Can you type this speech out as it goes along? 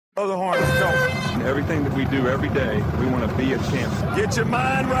Blow the horn, let's go. Everything that we do every day, we want to be a champion. Get your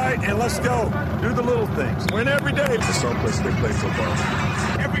mind right and let's go. Do the little things. Win every day. It's someplace they play football.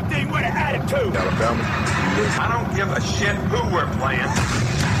 Everything with an attitude. Alabama. I don't give a shit who we're playing.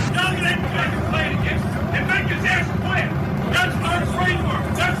 Dominate what you're playing against and make his ass win. That's our framework.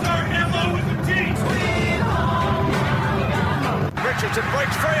 That's our MO with the team. Richardson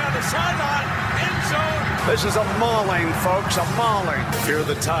breaks free on the sideline. End zone. This is a mauling, folks, a mauling. Fear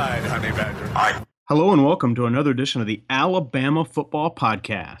the tide, honey badger. Hello and welcome to another edition of the Alabama Football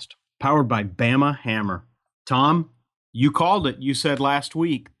Podcast, powered by Bama Hammer. Tom, you called it. You said last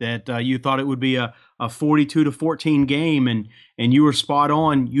week that you thought it would be a 42-14 game, and you were spot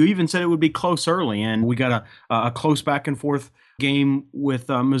on. You even said it would be close early, and we got a close back and forth game with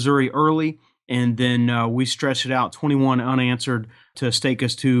Missouri early, and then we stretched it out 21 unanswered to stake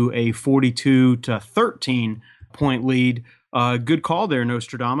us to a 42-13 point lead. Good call there,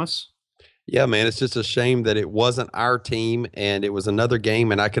 Nostradamus. Yeah, man, it's just a shame that it wasn't our team and it was another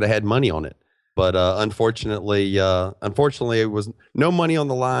game and I could have had money on it. But unfortunately, it was no money on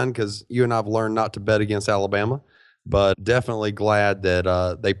the line because you and I have learned not to bet against Alabama. But definitely glad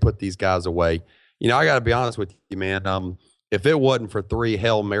that they put these guys away. You know, I got to be honest with you, man. If it wasn't for 3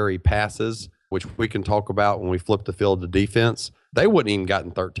 Hail Mary passes, which we can talk about when we flip the field to defense, they wouldn't even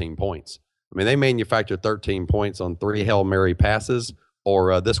gotten 13 points. I mean, they manufactured 13 points on 3 Hail Mary passes,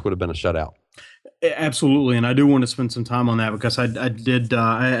 or this would have been a shutout. Absolutely, and I do want to spend some time on that because I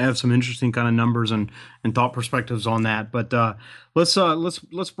have some interesting kind of numbers and thought perspectives on that. But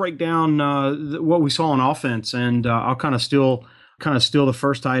let's break down what we saw on offense, and I'll kind of steal the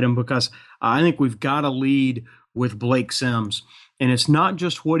first item because I think we've got to lead with Blake Sims. And it's not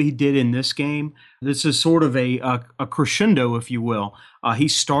just what he did in this game. This is sort of a crescendo, if you will. He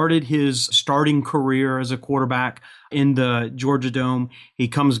started his starting career as a quarterback in the Georgia Dome. He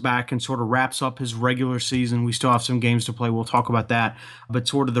comes back and sort of wraps up his regular season. We still have some games to play. We'll talk about that. But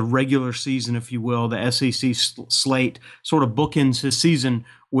sort of the regular season, if you will, the SEC slate sort of bookends his season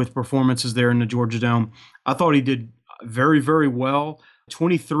with performances there in the Georgia Dome. I thought he did very, very well.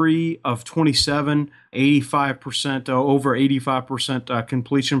 23 of 27, 85%, over 85%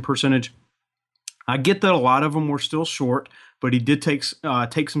 completion percentage. I get that a lot of them were still short, but he did take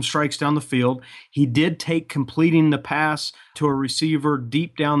some strikes down the field. He did take completing the pass to a receiver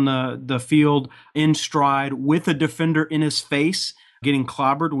deep down the field in stride with a defender in his face, getting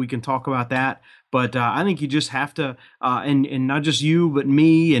clobbered. We can talk about that. But I think you just have to, and not just you, but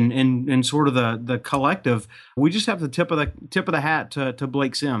me and sort of the collective, we just have the tip of the hat to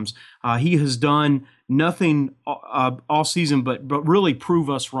Blake Sims. He has done nothing all season, but really prove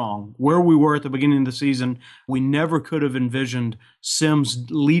us wrong. Where we were at the beginning of the season, we never could have envisioned Sims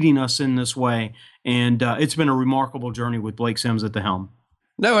leading us in this way. And it's been a remarkable journey with Blake Sims at the helm.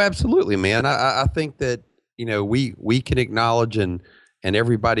 No, absolutely, man. I think that, you know, we can acknowledge and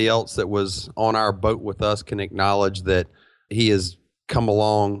everybody else that was on our boat with us can acknowledge that he has come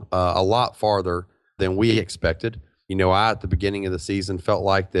along a lot farther than we expected. You know, I, at the beginning of the season, felt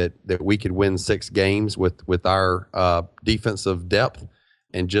like that we could win 6 games with our defensive depth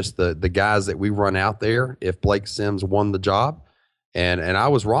and just the guys that we run out there if Blake Sims won the job. And I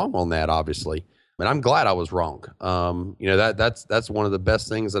was wrong on that, obviously. And I'm glad I was wrong. You know, that's one of the best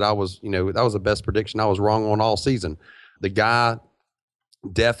things that I was, you know, that was the best prediction I was wrong on all season. The guy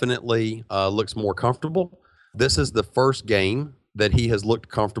definitely looks more comfortable. This is the first game that he has looked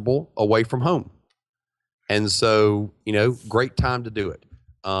comfortable away from home. And so, you know, great time to do it.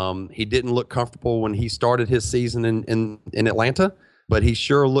 He didn't look comfortable when he started his season in Atlanta, but he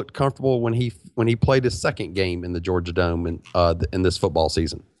sure looked comfortable when he played his second game in the Georgia Dome in this football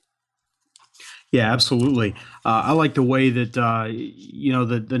season. Yeah, absolutely. I like the way that you know,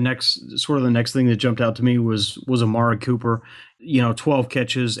 the next thing that jumped out to me was Amari Cooper. You know, 12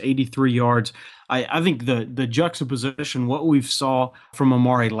 catches, 83 yards. I think the juxtaposition, what we've saw from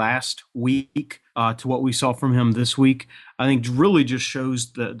Amari last week to what we saw from him this week, I think really just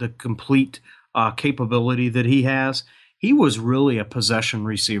shows the complete capability that he has. He was really a possession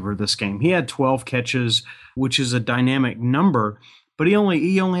receiver this game. He had 12 catches, which is a dynamic number, but he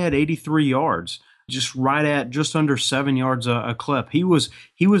only had 83 yards. Just under 7 yards a clip. He was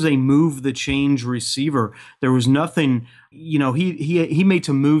a move the change receiver. There was nothing, you know, he made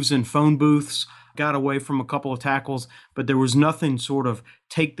some moves in phone booths, got away from a couple of tackles, but there was nothing sort of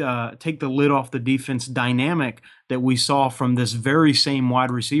take the lid off the defense dynamic that we saw from this very same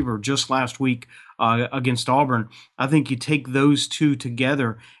wide receiver just last week against Auburn. I think you take those two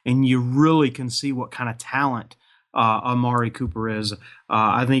together and you really can see what kind of talent Amari Cooper is.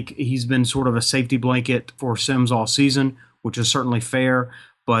 I think he's been sort of a safety blanket for Sims all season, which is certainly fair.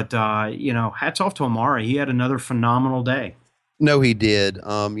 But hats off to Amari. He had another phenomenal day. No, he did.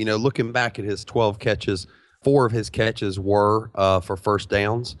 Looking back at his 12 catches, 4 of his catches were for first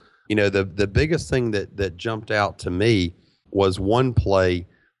downs. The biggest thing that jumped out to me was one play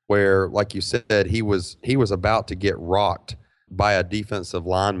where, like you said, he was about to get rocked by a defensive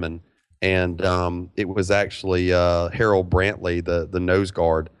lineman, and it was actually Harold Brantley, the nose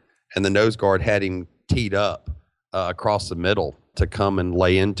guard, and the nose guard had him teed up across the middle to come and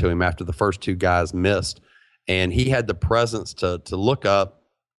lay into him after the first 2 guys missed, and he had the presence to look up,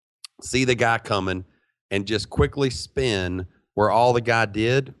 see the guy coming, and just quickly spin, where all the guy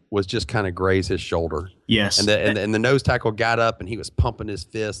did was just kind of graze his shoulder. Yes. And the nose tackle got up and he was pumping his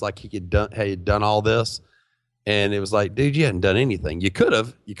fist like he had done all this. And it was like, dude, you hadn't done anything. You could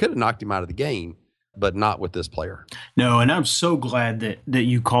have knocked him out of the game, but not with this player. No, and I'm so glad that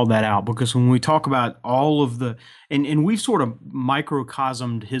you called that out, because when we talk about all of the and we've sort of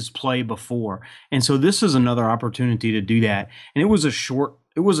microcosmed his play before. And so this is another opportunity to do that. And it was a short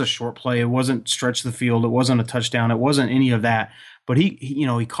play. It wasn't stretch the field. It wasn't a touchdown. It wasn't any of that. But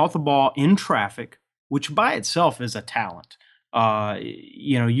he caught the ball in traffic, which by itself is a talent.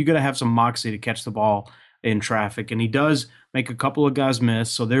 You got to have some moxie to catch the ball in traffic. And he does make a couple of guys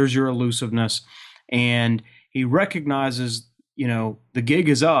miss. So there's your elusiveness. And he recognizes, the gig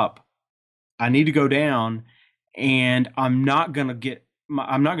is up. I need to go down, and I'm not going to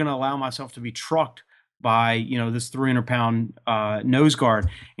allow myself to be trucked by, this 300-pound nose guard.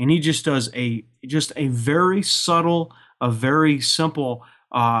 And he just does a very subtle, a very simple,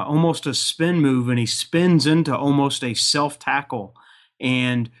 almost a spin move, and he spins into almost a self-tackle.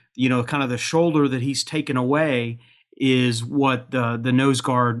 And, kind of the shoulder that he's taken away is what the nose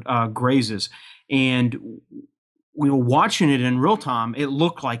guard grazes. And watching it in real time, it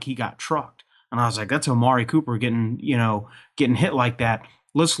looked like he got trucked. And I was like, that's Amari Cooper getting hit like that.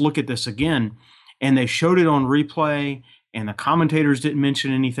 Let's look at this again. And they showed it on replay, and the commentators didn't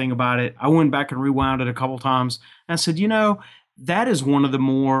mention anything about it. I went back and rewound it a couple times, and I said, that is one of the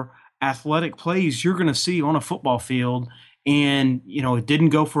more athletic plays you're going to see on a football field. And, it didn't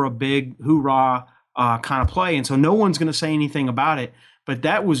go for a big hoorah kind of play. And so no one's going to say anything about it. But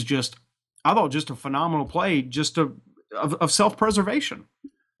that was I thought just a phenomenal play, just of self-preservation.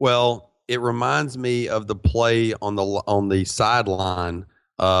 Well, it reminds me of the play on the sideline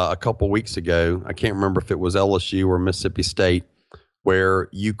a couple weeks ago. I can't remember if it was LSU or Mississippi State, where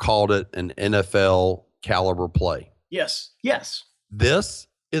you called it an NFL caliber play. Yes. This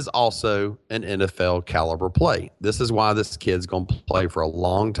is also an NFL caliber play. This is why this kid's going to play for a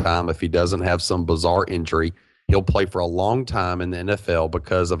long time. If he doesn't have some bizarre injury, he'll play for a long time in the NFL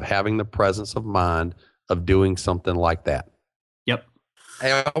because of having the presence of mind of doing something like that. Yep.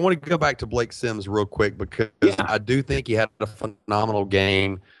 Hey, I want to go back to Blake Sims real quick, because I do think he had a phenomenal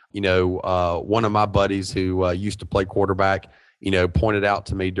game. One of my buddies who used to play quarterback, pointed out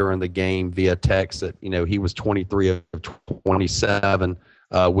to me during the game via text that, he was 23 of 27,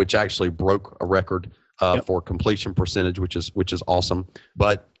 which actually broke a record for completion percentage, which is awesome.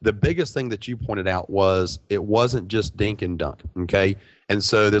 But the biggest thing that you pointed out was it wasn't just dink and dunk. Okay. And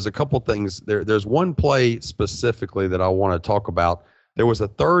so there's a couple things there. There's one play specifically that I want to talk about. There was a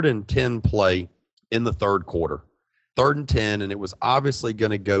 3rd and 10 play in the third quarter, 3rd and 10, and it was obviously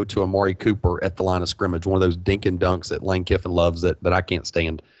going to go to Amari Cooper at the line of scrimmage, one of those dink and dunks that Lane Kiffin loves that I can't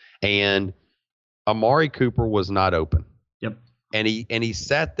stand. And Amari Cooper was not open. Yep. And he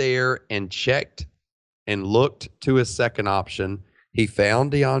sat there and checked and looked to his second option. He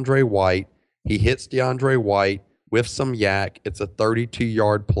found DeAndre White. He hits DeAndre White with some yak. It's a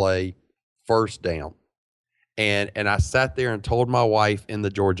 32-yard play, first down. And I sat there and told my wife in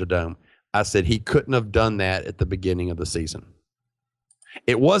the Georgia Dome, I said, he couldn't have done that at the beginning of the season.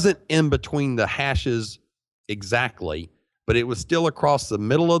 It wasn't in between the hashes exactly, but it was still across the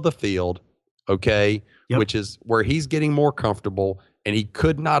middle of the field, okay, which is where he's getting more comfortable, and he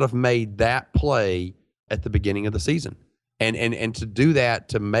could not have made that play at the beginning of the season. And to do that,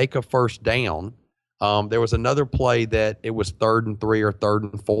 to make a first down, there was another play that it was 3rd and 3 or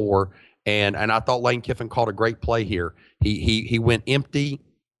 3rd and 4, and I thought Lane Kiffin called a great play here. He went empty,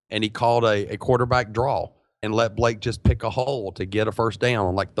 and he called a quarterback draw and let Blake just pick a hole to get a first down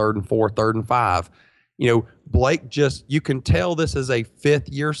on like 3rd and 4, 3rd and 5. Blake you can tell this is a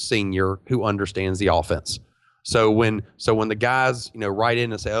 5th-year senior who understands the offense. So when the guys, write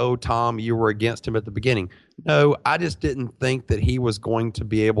in and say, oh, Tom, you were against him at the beginning. No, I just didn't think that he was going to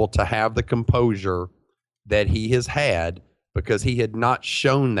be able to have the composure that he has had, because he had not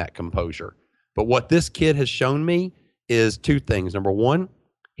shown that composure. But what this kid has shown me is 2 things. Number one,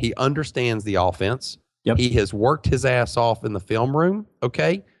 he understands the offense. Yep. He has worked his ass off in the film room,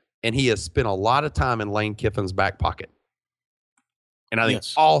 okay? And he has spent a lot of time in Lane Kiffin's back pocket. And I think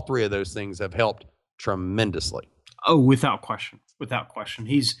all three of those things have helped tremendously. Oh, without question. Without question.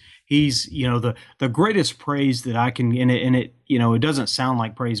 He's the greatest praise that I can, and it it doesn't sound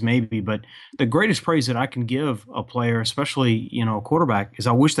like praise maybe, but the greatest praise that I can give a player, especially, a quarterback, is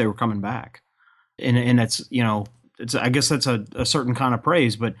I wish they were coming back. And that's, I guess that's a certain kind of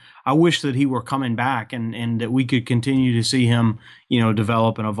praise, but I wish that he were coming back and that we could continue to see him,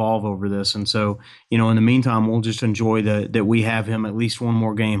 develop and evolve over this. And so, in the meantime, we'll just enjoy that we have him at least one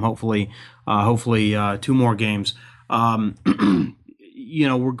more game, hopefully 2 more games.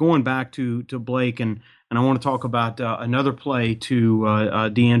 We're going back to Blake, and I want to talk about another play to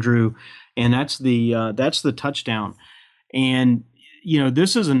DeAndrew, and that's the touchdown. And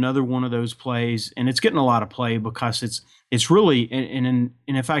this is another one of those plays, and it's getting a lot of play because it's really, and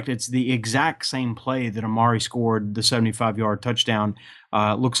in fact, it's the exact same play that Amari scored the 75-yard touchdown.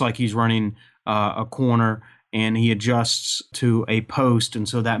 Looks like he's running a corner, and he adjusts to a post, and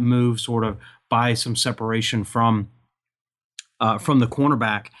so that move sort of buys some separation from the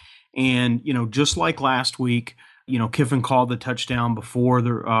cornerback. And just like last week, Kiffin called the touchdown before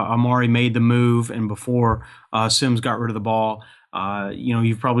Amari made the move and before Sims got rid of the ball.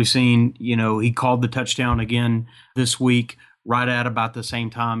 You've probably seen, he called the touchdown again this week, right at about the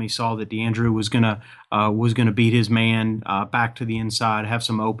same time he saw that DeAndrew was gonna beat his man back to the inside, have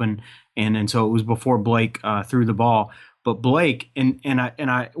some open, and so it was before Blake threw the ball. But Blake, and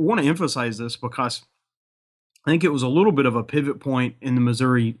I want to emphasize this because I think it was a little bit of a pivot point in the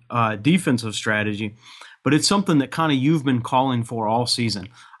Missouri defensive strategy, but it's something that kind of you've been calling for all season.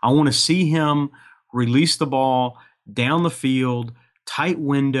 I want to see him release the ball down the field, tight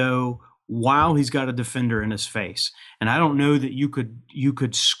window, while he's got a defender in his face. And I don't know that you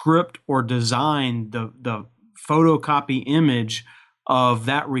could script or design the photocopy image of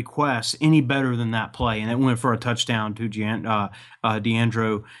that request any better than that play. And it went for a touchdown to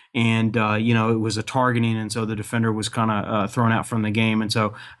DeAndre. And, it was a targeting. And so the defender was kind of thrown out from the game. And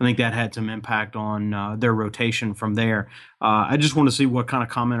so I think that had some impact on their rotation from there. I just want to see what kind of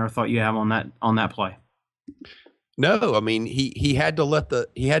comment or thought you have on that play. No, I mean, he had to let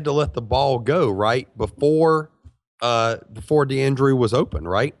the ball go right before DeAndre was open,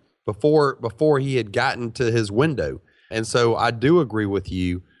 right? Before he had gotten to his window. And so I do agree with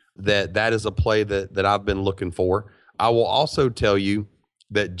you that is a play that I've been looking for. I will also tell you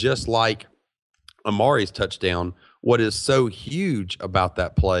that just like Amari's touchdown, what is so huge about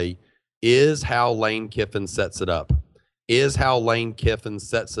that play is how Lane Kiffin sets it up,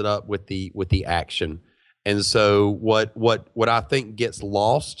 with the action. And so what I think gets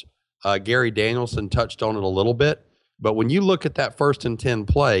lost, Gary Danielson touched on it a little bit, but when you look at that 1st and 10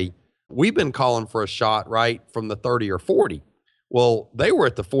 play, we've been calling for a shot right from the 30 or 40. Well, they were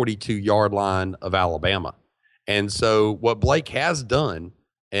at the 42-yard line of Alabama. And so what Blake has done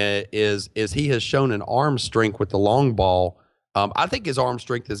is he has shown an arm strength with the long ball. I think his arm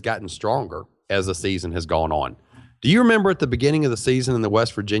strength has gotten stronger as the season has gone on. Do you remember at the beginning of the season in the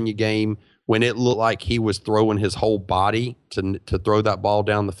West Virginia game when it looked like he was throwing his whole body to throw that ball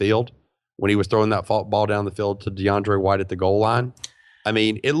down the field? When he was throwing that ball down the field to DeAndre White at the goal line? I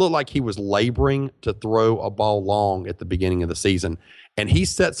mean, it looked like he was laboring to throw a ball long at the beginning of the season. And he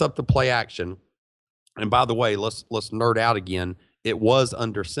sets up the play action. And by the way, let's nerd out again. It was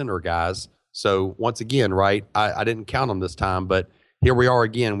under center, guys. So once again, right, I didn't count them this time, but here we are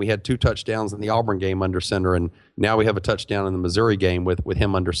again. We had 2 touchdowns in the Auburn game under center, and now we have a touchdown in the Missouri game with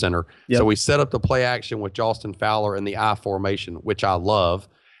him under center. Yep. So we set up the play action with Justin Fowler in the I formation, which I love.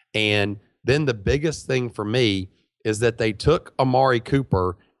 And then the biggest thing for me is that they took Amari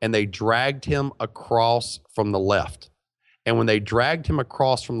Cooper and they dragged him across from the left. And when they dragged him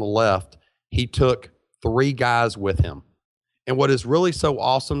across from the left, he took 3 guys with him. And what is really so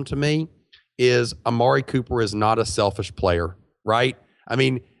awesome to me is Amari Cooper is not a selfish player, right? I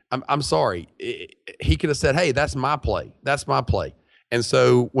mean, I'm sorry. He could have said, hey, that's my play. That's my play. And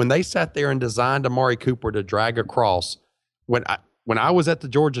so when they sat there and designed Amari Cooper to drag across, when I was at the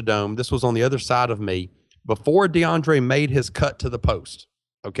Georgia Dome, this was on the other side of me, before DeAndre made his cut to the post,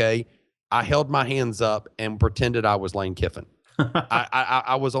 okay, I held my hands up and pretended I was Lane Kiffin.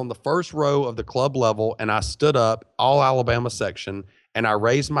 I was on the first row of the club level, and I stood up, all Alabama section, and I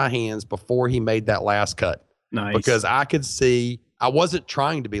raised my hands before he made that last cut. Nice. Because I could see, I wasn't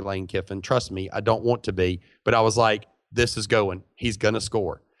trying to be Lane Kiffin. Trust me, I don't want to be. But I was like, this is going. He's going to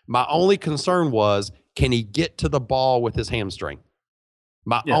score. My only concern was, can he get to the ball with his hamstring?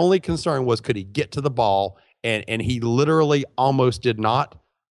 My only concern was, could he get to the ball? And he literally almost did not.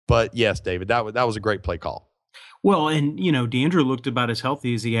 But yes, David, that was a great play call. Well, and DeAndre looked about as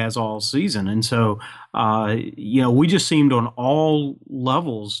healthy as he has all season, and so we just seemed on all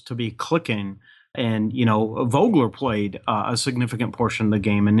levels to be clicking. And Vogler played a significant portion of the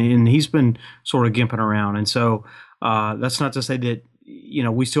game, and he's been sort of gimping around. And so that's not to say that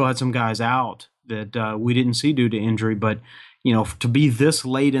we still had some guys out that we didn't see due to injury, but to be this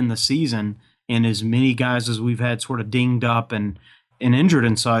late in the season and as many guys as we've had sort of dinged up and injured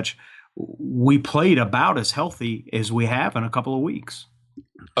and such, we played about as healthy as we have in a couple of weeks.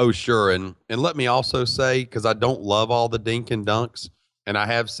 Oh, sure. And let me also say, because I don't love all the dink and dunks, and I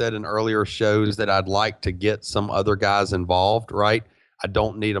have said in earlier shows that I'd like to get some other guys involved, right? I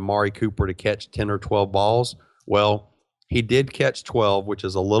don't need Amari Cooper to catch 10 or 12 balls. Well, he did catch 12, which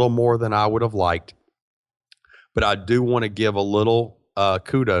is a little more than I would have liked. But I do want to give a little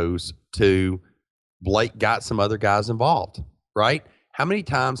kudos to Blake got some other guys involved, right? How many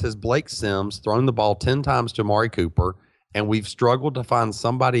times has Blake Sims thrown the ball 10 times to Amari Cooper, and we've struggled to find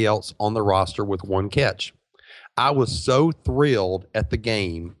somebody else on the roster with one catch? I was so thrilled at the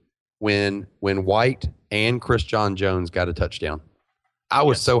game when White and Chris John Jones got a touchdown. I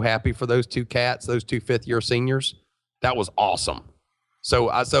was so happy for those two cats, those two fifth-year seniors. That was awesome.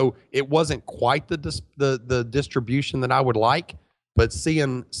 So it wasn't quite the distribution that I would like, but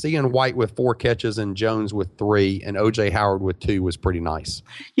seeing White with 4 catches and Jones with 3 and OJ Howard with 2 was pretty nice.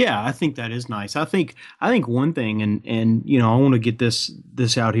 Yeah, I think that is nice. I think one thing, and I want to get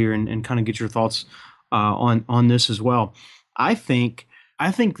this out here and kind of get your thoughts on this as well. I think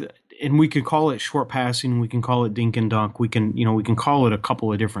that, and we could call it short passing, we can call it dink and dunk, we can call it a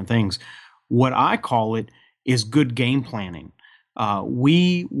couple of different things. What I call it is good game planning.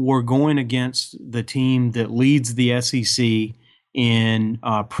 We were going against the team that leads the SEC in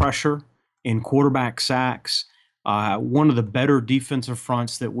pressure, in quarterback sacks, one of the better defensive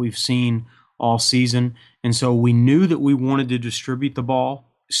fronts that we've seen all season. And so we knew that we wanted to distribute the ball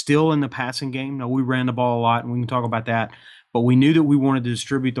still in the passing game. Now, we ran the ball a lot, and we can talk about that, but we knew that we wanted to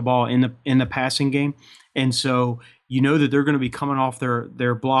distribute the ball in the passing game. And so that they're going to be coming off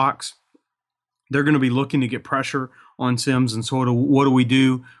their blocks. They're going to be looking to get pressure on Sims, and sort of what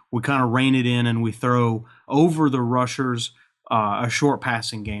do? We kind of rein it in, and we throw over the rushers a short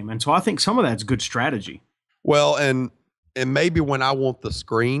passing game. And so I think some of that's good strategy. Well, and maybe when I want the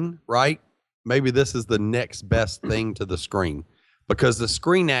screen, right, maybe this is the next best thing to the screen, because the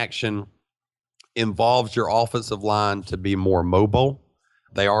screen action involves your offensive line to be more mobile.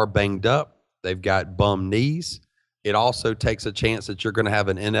 They are banged up. They've got bum knees. It also takes a chance that you're going to have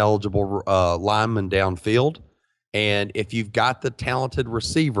an ineligible lineman downfield. And if you've got the talented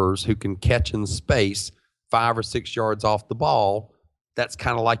receivers who can catch in space 5 or 6 yards off the ball, that's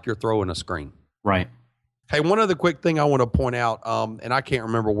kind of like you're throwing a screen. Right. Hey, one other quick thing I want to point out, and I can't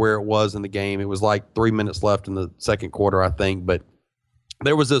remember where it was in the game. It was like 3 minutes left in the second quarter, I think. But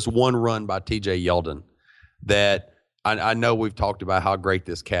there was this one run by TJ Yeldon that I know we've talked about how great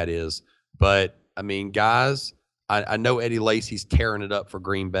this cat is. But, I mean, guys, I know Eddie Lacy's tearing it up for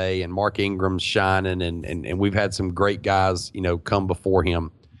Green Bay, and Mark Ingram's shining, and we've had some great guys, come before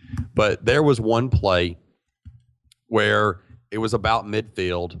him. But there was one play where it was about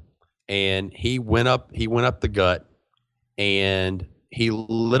midfield, and he went up the gut, and he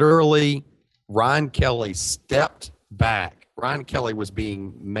literally, Ryan Kelly stepped back. Ryan Kelly was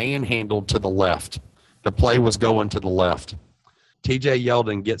being manhandled to the left. The play was going to the left. TJ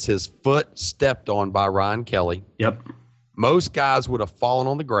Yeldon gets his foot stepped on by Ryan Kelly. Yep. Most guys would have fallen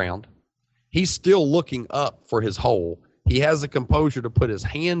on the ground. He's still looking up for his hole. He has the composure to put his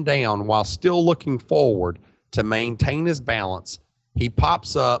hand down while still looking forward to maintain his balance. He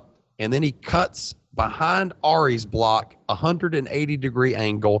pops up, and then he cuts behind Ari's block, 180-degree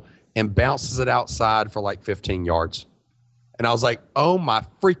angle, and bounces it outside for like 15 yards. And I was like, oh my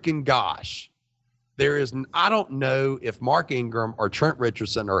freaking gosh. I don't know if Mark Ingram or Trent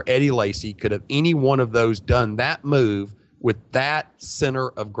Richardson or Eddie Lacy could have any one of those done that move with that center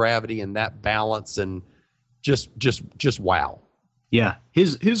of gravity and that balance, and just wow. Yeah,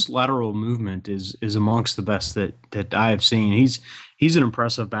 his lateral movement is amongst the best that I have seen. He's an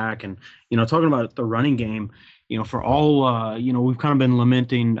impressive back, and talking about the running game, for all we've kind of been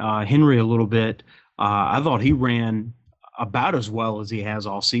lamenting Henry a little bit. I thought he ran about as well as he has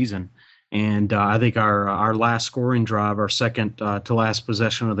all season. And I think our last scoring drive, our second to last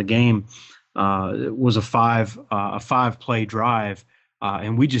possession of the game, was a five play drive,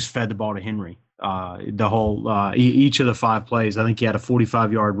 and we just fed the ball to Henry. The whole each of the 5 plays, I think he had a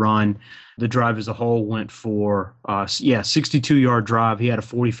 45-yard run. The drive as a whole went for 62-yard drive. He had a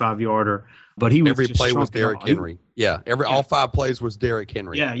 45-yarder but he was every just play was chunking Derrick off. Henry. All 5 plays was Derrick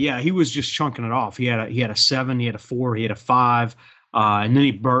Henry. Yeah, he was just chunking it off. He had a 7, he had a 4, he had a 5, and then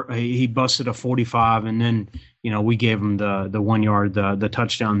he busted a 45, and then we gave him the 1 yard the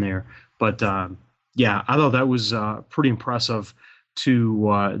touchdown there. But I thought that was pretty impressive.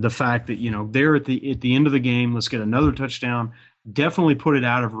 To the fact that they're at the end of the game, let's get another touchdown. Definitely put it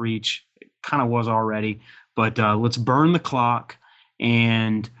out of reach. It kind of was already, but let's burn the clock.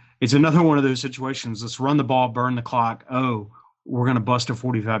 And it's another one of those situations. Let's run the ball, burn the clock. Oh, we're going to bust a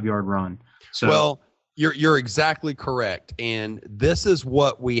 45-yard run. So, well, you're exactly correct, and this is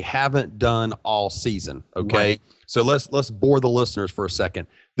what we haven't done all season. Okay, right. So let's bore the listeners for a second.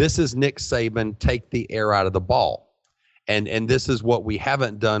 This is Nick Saban take the air out of the ball. And this is what we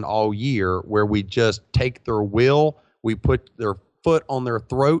haven't done all year, where we just take their will, we put their foot on their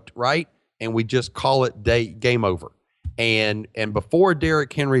throat, right? And we just call it game over. And before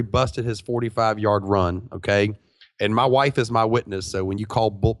Derrick Henry busted his 45-yard run, okay, and my wife is my witness, so when you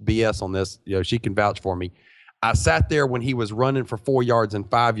call BS on this, she can vouch for me. I sat there when he was running for 4 yards and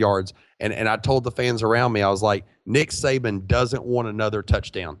 5 yards, and I told the fans around me, I was like, Nick Saban doesn't want another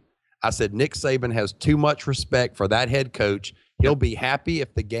touchdown. I said, Nick Saban has too much respect for that head coach. He'll be happy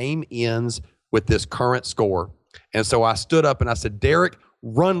if the game ends with this current score. And so I stood up and I said, Derrick,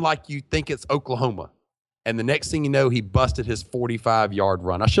 run like you think it's Oklahoma. And the next thing you know, he busted his 45-yard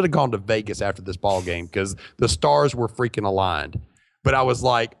run. I should have gone to Vegas after this ball game because the stars were freaking aligned. But I was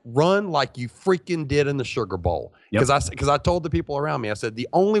like, run like you freaking did in the Sugar Bowl. Because I told the people around me, I said, the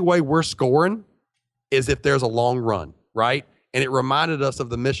only way we're scoring is if there's a long run, right? And it reminded us of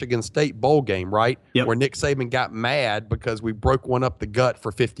the Michigan State bowl game, right? Yep. Where Nick Saban got mad because we broke one up the gut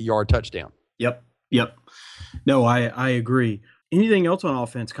for 50-yard touchdown. Yep. No, I agree. Anything else on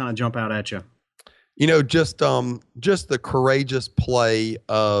offense kind of jump out at you? Just the courageous play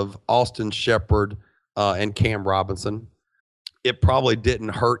of Austin Shepard and Cam Robinson. It probably didn't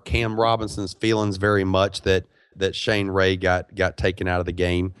hurt Cam Robinson's feelings very much that Shane Ray got taken out of the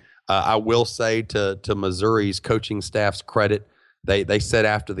game. I will say to Missouri's coaching staff's credit, they said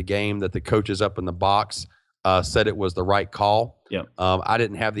after the game that the coaches up in the box said it was the right call. Yep. I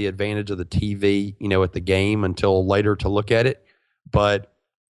didn't have the advantage of the TV, at the game until later to look at it. But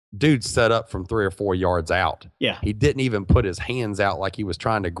dude set up from 3 or 4 yards out. Yeah. He didn't even put his hands out like he was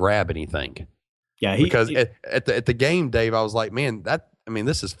trying to grab anything. Yeah. Because at the game, Dave, I was like, man,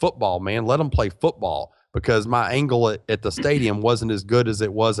 this is football, man. Let them play football. Because my angle at the stadium wasn't as good as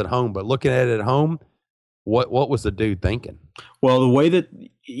it was at home. But looking at it at home, what was the dude thinking? Well, the way that,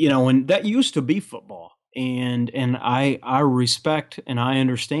 and that used to be football. And I respect and I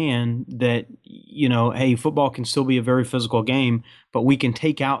understand that, hey, football can still be a very physical game, but we can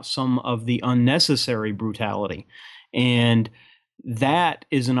take out some of the unnecessary brutality. And that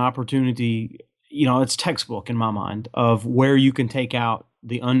is an opportunity, it's textbook in my mind of where you can take out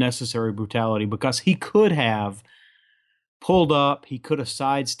the unnecessary brutality, because he could have pulled up, he could have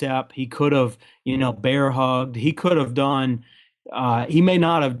sidestepped, he could have, bear hugged, he could have done, he may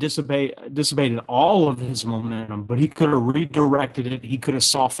not have dissipated all of his momentum, but he could have redirected it. He could have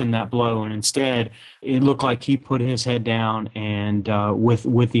softened that blow. And instead it looked like he put his head down and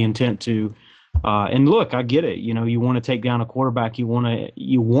with the intent to, and look, I get it. You want to take down a quarterback. You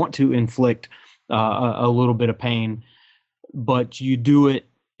want to inflict a little bit of pain, but you do it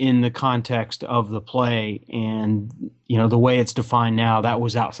in the context of the play. And, the way it's defined now, that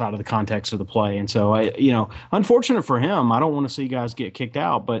was outside of the context of the play. And so unfortunate for him, I don't want to see guys get kicked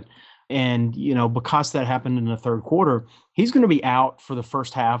out, because that happened in the third quarter, he's going to be out for the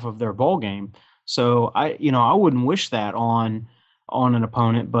first half of their bowl game. So I wouldn't wish that on an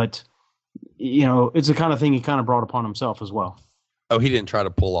opponent, but it's the kind of thing he kind of brought upon himself as well. Oh, he didn't try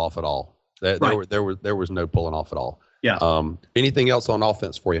to pull off at all. Right. There was no pulling off at all. Yeah. Anything else on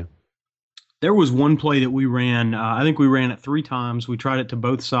offense for you? There was one play that we ran. I think we ran it 3 times. We tried it to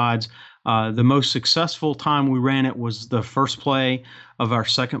both sides. The most successful time we ran it was the first play of our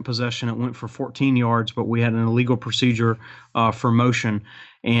second possession. It went for 14 yards, but we had an illegal procedure for motion.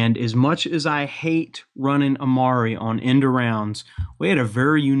 And as much as I hate running Amari on end arounds, we had a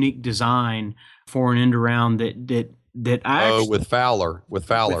very unique design for an end around that I actually, with Fowler. with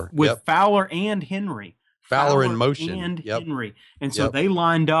Yep. Fowler and Henry. Fowler in motion. And Yep. Henry. And so they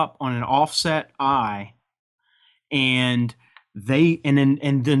lined up on an offset eye, and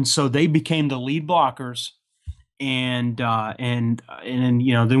then so they became the lead blockers. And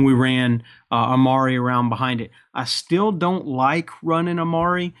then we ran Amari around behind it. I still don't like running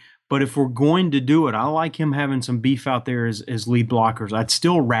Amari, but if we're going to do it, I like him having some beef out there as lead blockers. I'd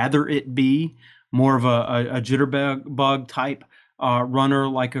still rather it be more of a jitterbug type runner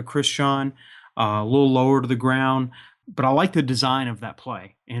like a Christian, a little lower to the ground. But I like the design of that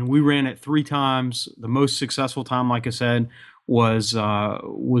play. And we ran it 3 times. The most successful time, like I said, was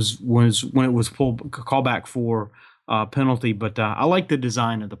when it was called back for penalty. But I like the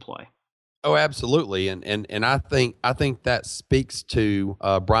design of the play. Oh, absolutely, and I think that speaks to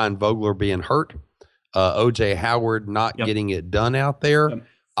Brian Vogler being hurt, OJ Howard not getting it done out there. Yep.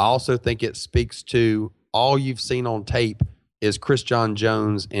 I also think it speaks to all you've seen on tape is Christian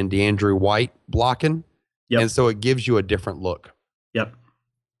Jones and DeAndre White blocking, and so it gives you a different look. Yep.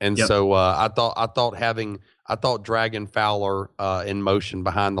 And so I thought dragging Fowler in motion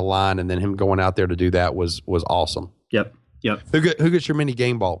behind the line and then him going out there to do that was awesome. Yep. Who gets your mini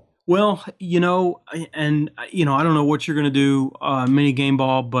game ball? Well, I don't know what you're going to do mini game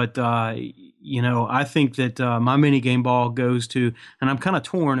ball, but I think that my mini game ball goes to, and I'm kind of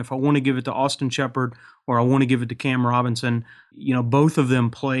torn if I want to give it to Austin Shepard or I want to give it to Cam Robinson. Both of them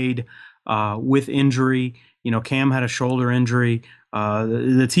played with injury. Cam had a shoulder injury.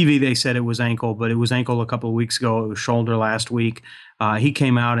 The TV, they said it was ankle, but it was ankle a couple of weeks ago. It was shoulder last week. He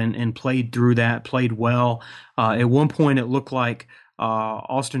came out and played through that, played well. At one point, it looked like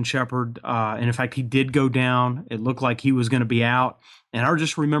Austin Shepard, and in fact, he did go down. It looked like he was going to be out. And I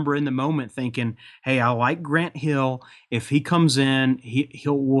just remember in the moment thinking, hey, I like Grant Hill. If he comes in,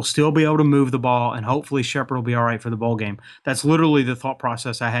 we'll still be able to move the ball, and hopefully Shepard will be all right for the bowl game. That's literally the thought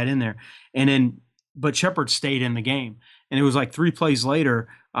process I had in there. But Shepard stayed in the game. And it was like 3 plays later,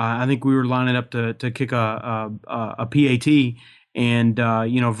 I think we were lining up to kick a PAT, and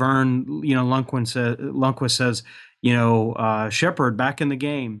Vern Lundquist says, Shepard back in the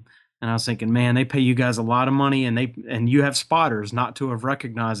game. And I was thinking, man, they pay you guys a lot of money, and you have spotters not to have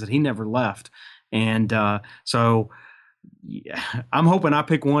recognized that he never left. And so I'm hoping I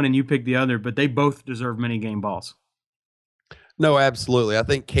pick one and you pick the other, but they both deserve mini game balls. No, absolutely. I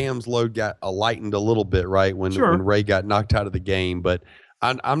think Cam's load got lightened a little bit, right, when Ray got knocked out of the game. But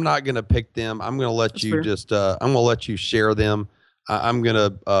I'm not going to pick them. I'm going to let you I'm going to let you share them. I'm going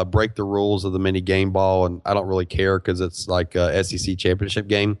to break the rules of the mini game ball, and I don't really care because it's like a SEC championship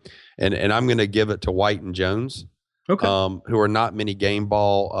game. And I'm going to give it to White and Jones, who are not mini game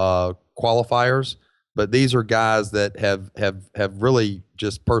ball qualifiers. But these are guys that have really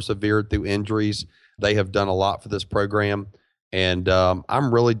just persevered through injuries. They have done a lot for this program. And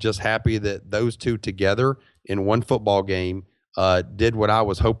I'm really just happy that those two together in one football game did what I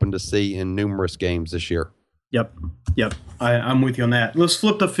was hoping to see in numerous games this year. Yep. I'm with you on that. Let's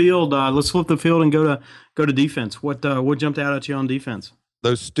flip the field. And go to defense. What jumped out at you on defense?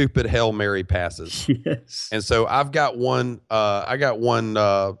 Those stupid Hail Mary passes. Yes. And so I've got one. I got one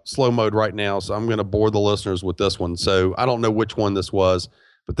slow mode right now, so I'm going to bore the listeners with this one. So I don't know which one this was,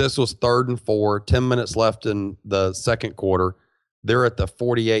 but this was 3rd and 4, 10 minutes left in the second quarter. They're at the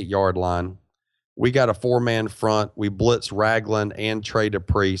 48-yard line. We got a 4-man front. We blitz Ragland and Trey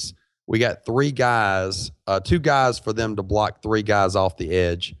DePriest. We got 3 guys, 2 guys for them to block 3 guys off the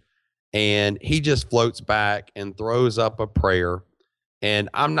edge. And he just floats back and throws up a prayer. And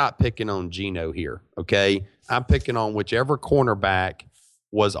I'm not picking on Geno here, okay? I'm picking on whichever cornerback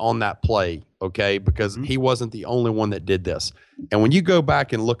was on that play, okay? Because he wasn't the only one that did this. And when you go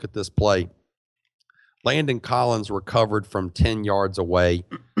back and look at this play, Landon Collins recovered from 10 yards away.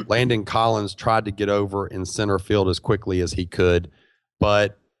 Landon Collins tried to get over in center field as quickly as he could,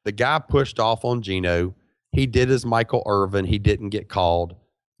 but the guy pushed off on Geno. He did his Michael Irvin. He didn't get called.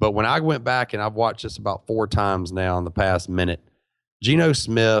 But when I went back, and I've watched this about 4 times now in the past minute, Geno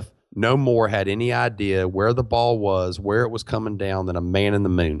Smith no more had any idea where the ball was, where it was coming down than a man in the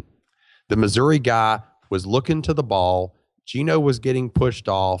moon. The Missouri guy was looking to the ball. Geno was getting pushed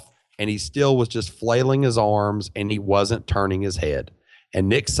off. And he still was just flailing his arms, and he wasn't turning his head. And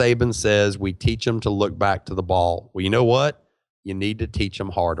Nick Saban says we teach them to look back to the ball. Well, you know what? You need to teach them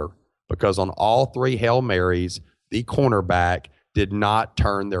harder, because on all 3 Hail Marys, the cornerback did not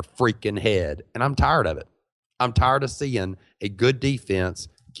turn their freaking head. And I'm tired of it. I'm tired of seeing a good defense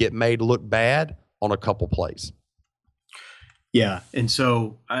get made look bad on a couple plays. Yeah, and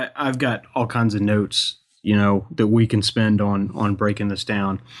so I've got all kinds of notes, that we can spend on breaking this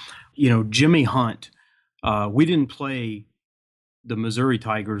down. Jimmy Hunt, we didn't play the Missouri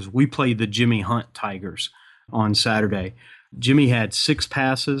Tigers. We played the Jimmy Hunt Tigers on Saturday. Jimmy had 6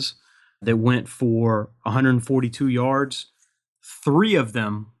 passes that went for 142 yards. 3 of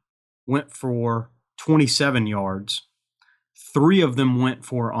them went for 27 yards. 3 of them went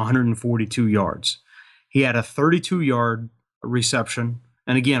for 142 yards. He had a 32-yard reception.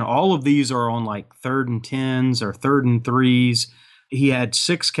 And again, all of these are on like 3rd and 10s or 3rd and 3s. He had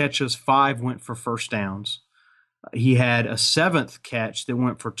 6 catches, 5 went for first downs. He had a seventh catch that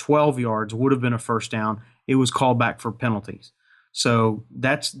went for 12 yards, would have been a first down. It was called back for penalties. So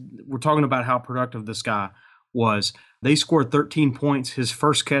we're talking about how productive this guy was. They scored 13 points. His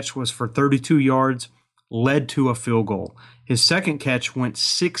first catch was for 32 yards, led to a field goal. His second catch went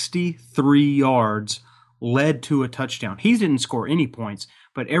 63 yards, led to a touchdown. He didn't score any points,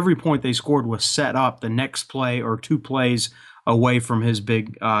 but every point they scored was set up the next play or two plays away from his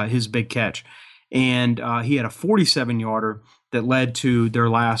big catch. And he had a 47-yarder that led to their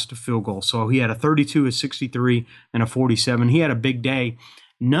last field goal. So he had a 32, a 63, and a 47. He had a big day.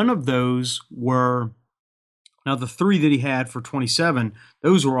 None of those were – now the three that he had for 27,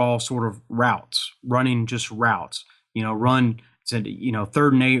 those were all sort of routes, running just routes. Third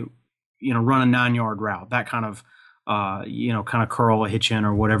and 8, run a 9-yard route, that kind of kind of curl, a hitch in,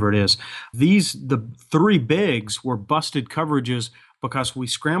 or whatever it is. The three bigs were busted coverages because we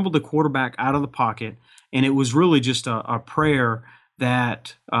scrambled the quarterback out of the pocket, and it was really just a prayer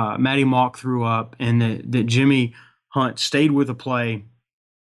that Matty Mock threw up, and that Jimmy Hunt stayed with the play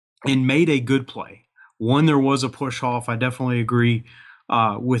and made a good play. One, there was a push off. I definitely agree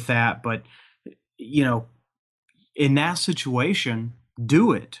with that. But, in that situation,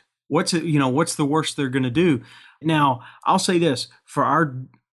 do it. What's the worst they're going to do? Now, I'll say this for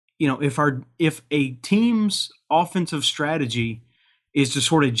if a team's offensive strategy is to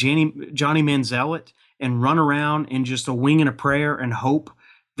sort of Johnny Manziel it and run around and just a wing and a prayer and hope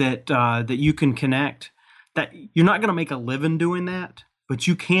that you can connect, that you're not going to make a living doing that, but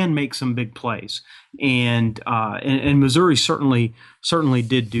you can make some big plays. And Missouri certainly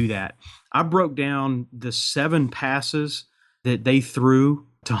did do that. I broke down the 7 passes that they threw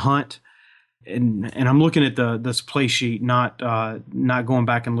to Hunt. And I'm looking at this play sheet, not going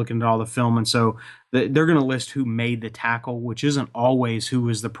back and looking at all the film. And so they're going to list who made the tackle, which isn't always who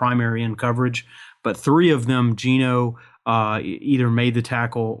was the primary in coverage. But 3 of them, Geno either made the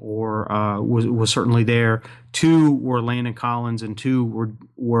tackle or was certainly there. 2 were Landon Collins, and 2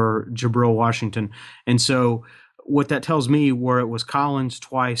 were Jabril Washington. And so what that tells me, where it was Collins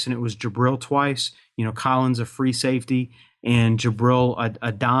twice and it was Jabril twice, Collins a free safety and Jabril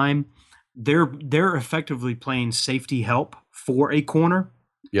a dime. They're effectively playing safety help for a corner.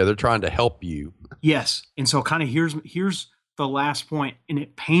 Yeah, they're trying to help you. Yes. And so kind of here's the last point, and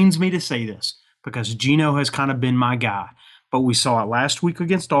it pains me to say this because Geno has kind of been my guy. But we saw it last week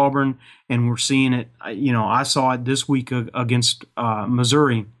against Auburn, and we're seeing it, I saw it this week against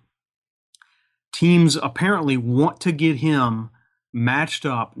Missouri. Teams apparently want to get him matched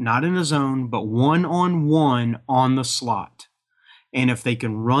up, not in a zone, but one-on-one on the slot. And if they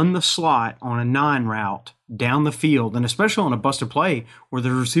can run the slot on a 9 route down the field, and especially on a busted play where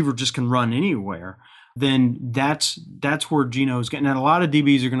the receiver just can run anywhere, then that's where Geno's getting. And a lot of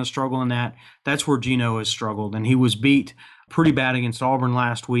DBs are going to struggle in that. That's where Geno has struggled. And he was beat pretty bad against Auburn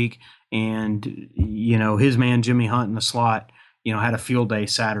last week. And, his man Jimmy Hunt in the slot, had a field day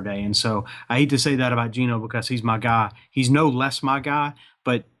Saturday. And so I hate to say that about Geno because he's my guy. He's no less my guy,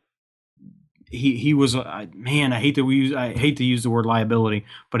 but he was I hate to use the word liability,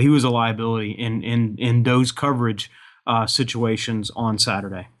 but he was a liability in those coverage situations on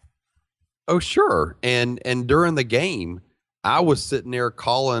Saturday. Oh, sure. And during the game, I was sitting there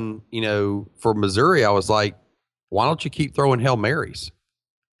calling, for Missouri. I was like, why don't you keep throwing Hail Marys?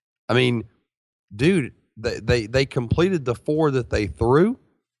 I mean, dude, they completed the 4 that they threw.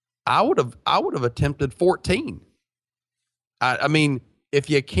 I would have attempted 14. I mean, if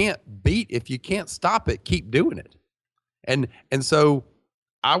you can't stop it, keep doing it. And so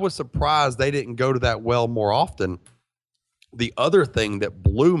I was surprised they didn't go to that well more often. The other thing that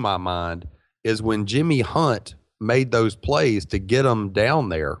blew my mind is when Jimmy Hunt made those plays to get them down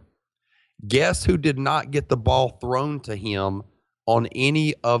there. Guess who did not get the ball thrown to him on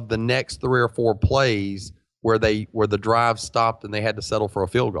any of the next 3 or 4 plays where the drive stopped and they had to settle for a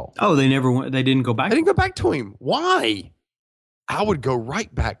field goal? Oh, they didn't go back? They didn't go back to him. Why? I would go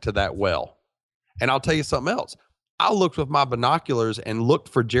right back to that well. And I'll tell you something else. I looked with my binoculars and looked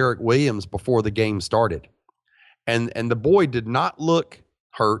for Jarek Williams before the game started. And the boy did not look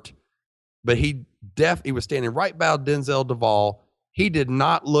hurt, but he was standing right by Denzel Duval. He did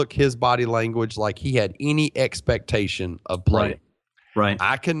not look his body language like he had any expectation of playing. Right.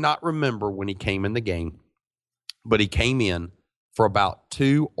 I cannot remember when he came in the game, but he came in for about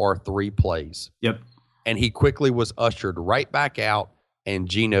 2 or 3 plays. Yep. And he quickly was ushered right back out, and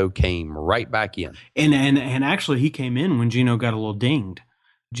Geno came right back in. And actually, he came in when Geno got a little dinged.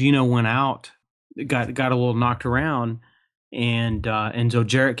 Geno went out, got a little knocked around, and so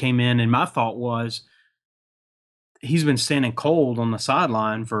Jarrett came in. And my thought was, he's been standing cold on the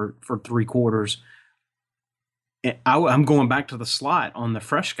sideline for 3 quarters. I'm going back to the slot on the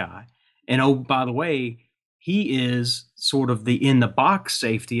fresh guy. And oh, by the way, he is sort of the in the box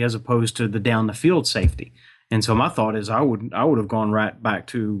safety as opposed to the down the field safety. And so my thought is I would have gone right back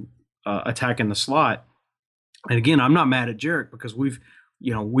to attacking the slot. And again, I'm not mad at Jarek because we've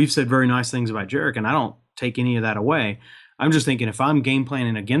said very nice things about Jarek, and I don't take any of that away. I'm just thinking if I'm game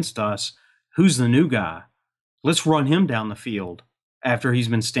planning against us, who's the new guy? Let's run him down the field after he's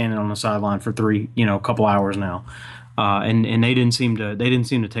been standing on the sideline for a couple hours now. And they didn't seem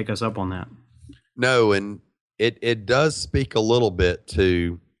to take us up on that. No, and it does speak a little bit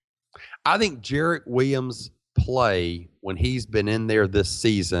to, I think Jarek Williams' play when he's been in there this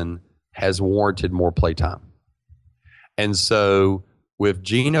season has warranted more play time. And so with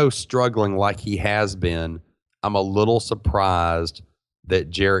Geno struggling like he has been, I'm a little surprised that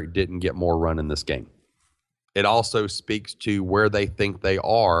Jarek didn't get more run in this game. It also speaks to where they think they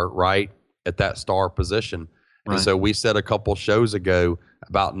are, right, at that star position. Right. And so we said a couple shows ago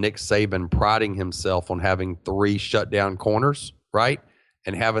about Nick Saban priding himself on having 3 shutdown corners, right,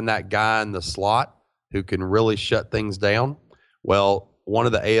 and having that guy in the slot who can really shut things down. Well, one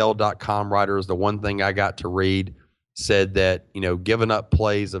of the AL.com writers, the one thing I got to read, said that, giving up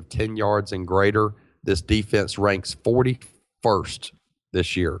plays of 10 yards and greater, this defense ranks 41st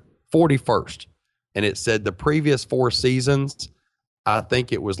this year, 41st. And it said the previous 4 seasons, I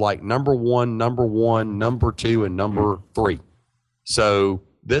think it was like number 1, number 2, and number 3. So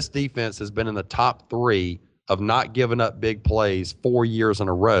this defense has been in the top 3 of not giving up big plays 4 years in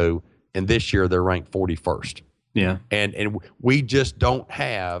a row. And this year they're ranked 41st. Yeah. And we just don't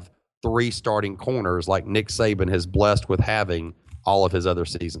have 3 starting corners like Nick Saban has blessed with having all of his other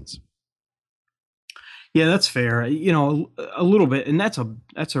seasons. Yeah, that's fair. A little bit, and that's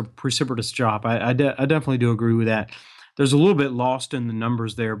a precipitous drop. I definitely do agree with that. There's a little bit lost in the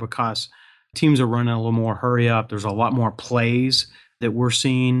numbers there because teams are running a little more hurry up. There's a lot more plays that we're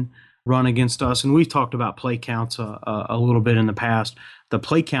seeing run against us, and we've talked about play counts a little bit in the past. The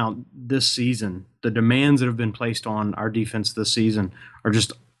play count this season, the demands that have been placed on our defense this season are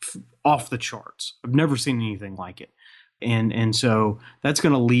just off the charts. I've never seen anything like it. And so that's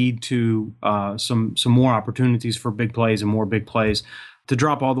going to lead to some more opportunities for big plays and more big plays. To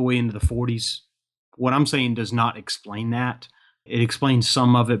drop all the way into the 40s, what I'm saying does not explain that. It explains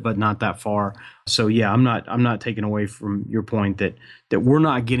some of it, but not that far. So yeah, I'm not taking away from your point that we're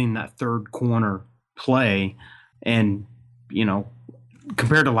not getting that third corner play. And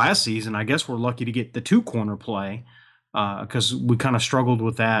compared to last season, I guess we're lucky to get the 2 corner play because we kind of struggled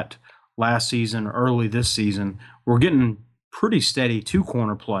with that last season, early this season. We're getting pretty steady 2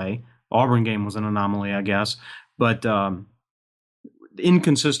 corner play. Auburn game was an anomaly, I guess, but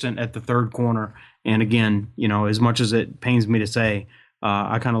inconsistent at the third corner. And again, as much as it pains me to say,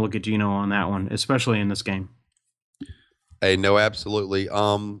 I kind of look at Geno on that one, especially in this game. Hey, no, absolutely.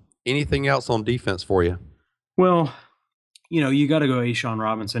 Anything else on defense for you? Well, you got to go A'Shawn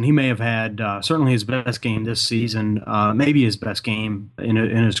Robinson. He may have had certainly his best game this season, maybe his best game in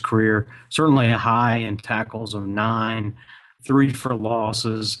his career. Certainly a high in tackles of 9, 3 for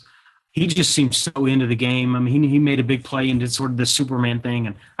losses. He just seems so into the game. I mean, he made a big play and did sort of the Superman thing,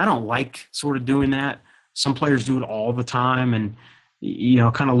 and I don't like sort of doing that. Some players do it all the time and,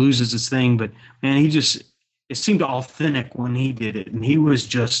 kind of loses his thing. But, man, it seemed authentic when he did it. And he was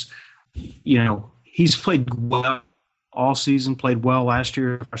just, he's played well all season, played well last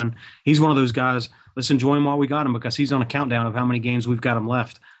year. He's one of those guys, let's enjoy him while we got him because he's on a countdown of how many games we've got him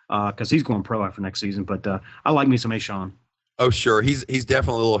left because he's going pro after next season. But I like me some A'Shawn. Oh, sure. He's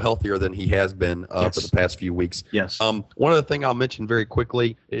definitely a little healthier than he has been Yes. for the past few weeks. Yes. One other thing I'll mention very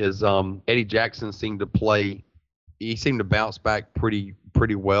quickly is Eddie Jackson seemed to bounce back pretty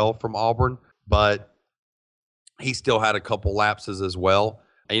well from Auburn, but he still had a couple lapses as well.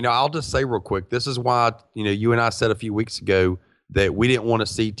 And, I'll just say real quick, this is why, you and I said a few weeks ago that we didn't want to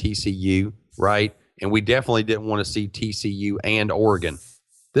see TCU, right? And we definitely didn't want to see TCU and Oregon.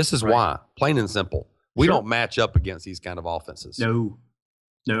 This is why, plain and simple. We don't match up against these kind of offenses. No.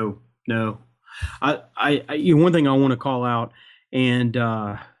 One thing I want to call out, and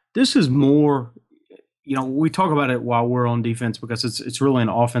this is more, we talk about it while we're on defense because it's really an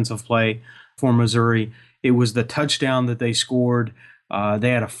offensive play for Missouri. It was the touchdown that they scored. They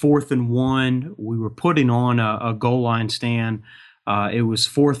had a 4th and 1. We were putting on a goal line stand. It was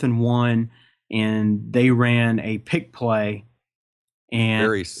 4th and 1, and they ran a pick play. And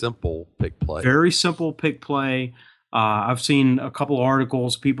very simple pick play. Very simple pick play. I've seen a couple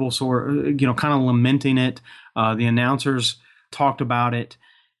articles, people kind of lamenting it. The announcers talked about it,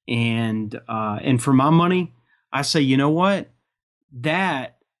 and for my money, I say, you know what,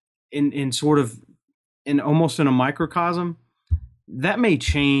 that in sort of in almost in a microcosm,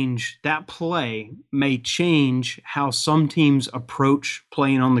 that play may change how some teams approach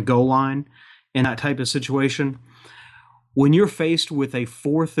playing on the goal line in that type of situation. When you're faced with a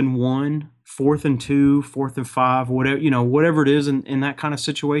 4th and 1, 4th and 2, 4th and 5, whatever it is in that kind of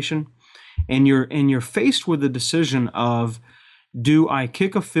situation, and you're faced with the decision of, do I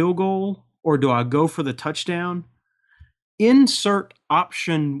kick a field goal or do I go for the touchdown? Insert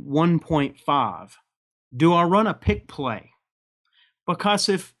option 1.5. Do I run a pick play? Because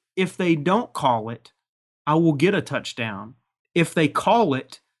if they don't call it, I will get a touchdown. If they call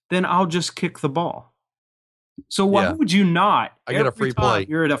it, then I'll just kick the ball. So why would you not? I get a free play.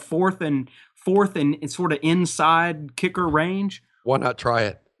 You're at a fourth and sort of inside kicker range. Why not try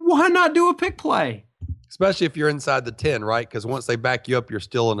it? Why not do a pick play? Especially if you're inside the 10, right? Because once they back you up, you're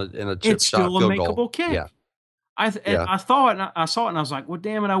still in a chip it's shot still field a makeable goal. kick. Yeah. I saw it and I was like, well,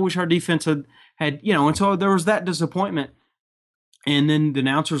 damn it, I wish our defense had and so there was that disappointment. And then the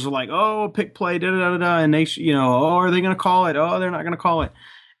announcers are like, oh, pick play, da-da-da-da, and they, oh, are they going to call it? Oh, they're not going to call it.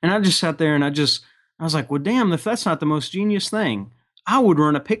 And I just sat there and I was like, well, damn, if that's not the most genius thing, I would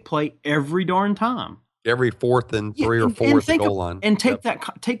run a pick play every darn time. Every 4th and 3 or 4th goal line. And take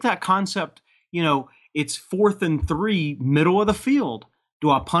that concept, it's 4th and 3, middle of the field.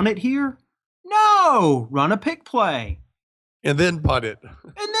 Do I punt it here? No, run a pick play. And then punt it.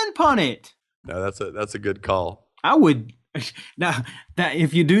 No, that's a good call. I would. Now that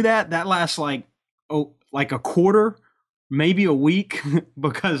if you do that lasts like a quarter, maybe a week,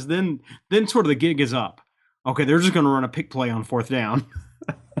 because then sort of the gig is up. Okay, they're just going to run a pick play on 4th down.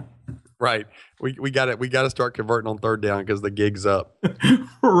 Right. We got to start converting on 3rd down because the gig's up.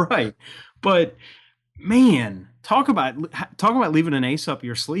 Right. But man, talk about leaving an ace up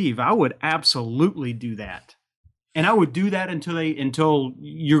your sleeve. I would absolutely do that. And I would do that until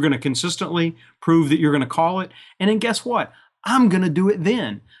you're going to consistently prove that you're going to call it. And then guess what? I'm going to do it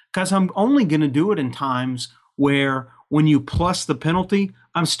then, because I'm only going to do it in times where when you plus the penalty,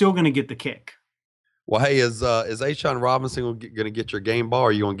 I'm still going to get the kick. Well, hey, is A'Shawn Robinson going to get your game ball, or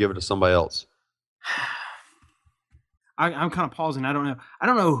are you going to give it to somebody else? I'm kind of pausing. I don't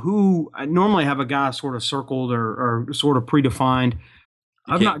know who. I normally have a guy sort of circled or sort of predefined.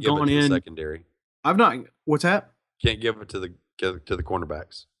 I've not gone in secondary. I've not. What's that? Can't give it to the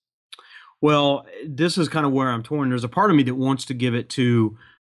cornerbacks. Well, this is kind of where I'm torn. There's a part of me that wants to give it to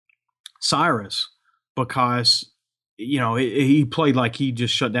Cyrus because he played like he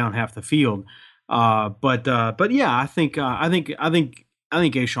just shut down half the field. But yeah, I think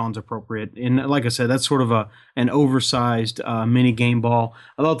A'Shawn's appropriate. And like I said, that's sort of an oversized mini game ball.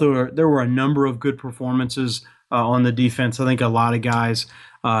 I thought there were a number of good performances on the defense. I think a lot of guys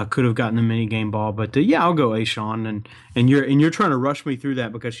could have gotten the mini game ball, but yeah, I'll go A'Shawn, and you're trying to rush me through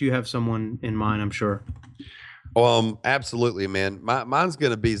that because you have someone in mind, I'm sure. Absolutely, man. Mine's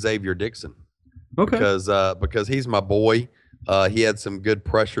going to be Xavier Dixon. Okay. Because he's my boy. He had some good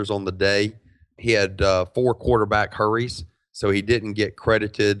pressures on the day. He had 4 quarterback hurries, so he didn't get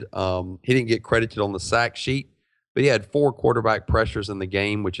credited. He didn't get credited on the sack sheet, but he had 4 quarterback pressures in the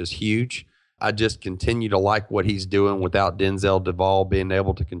game, which is huge. I just continue to like what he's doing without Denzel Duvall being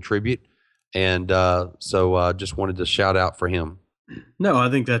able to contribute. And so just wanted to shout out for him. No, I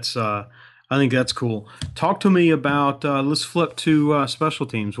think that's cool. Talk to me about, let's flip to special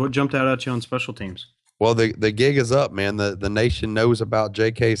teams. What jumped out at you on special teams? Well, the gig is up, man. The nation knows about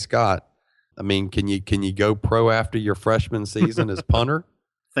J.K. Scott. I mean, can you go pro after your freshman season as punter?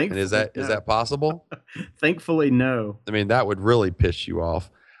 Thankfully, and is that possible? Thankfully, no. I mean, that would really piss you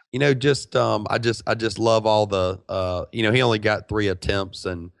off. I just love all the he only got 3 attempts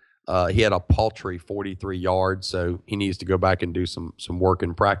and he had a paltry 43 yards, so he needs to go back and do some work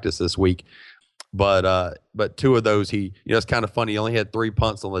in practice this week. But 2 of those it's kind of funny. He only had 3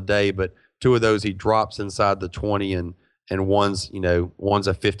 punts on the day, but 2 of those he drops inside the 20 and one's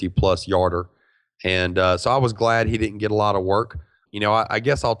a 50+ yarder. And so I was glad he didn't get a lot of work. I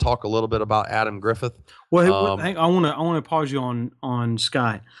guess I'll talk a little bit about Adam Griffith. Well, I want to pause you on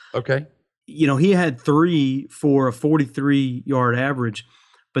Scott. Okay. He had 3 for a 43-yard average,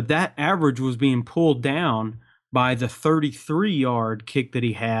 but that average was being pulled down by the 33-yard kick that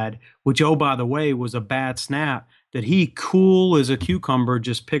he had, which, oh, by the way, was a bad snap that he, cool as a cucumber,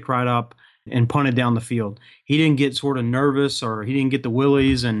 just picked right up and punted down the field. He didn't get sort of nervous, or he didn't get the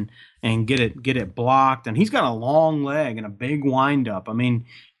willies and get it blocked. And he's got a long leg and a big windup. I mean,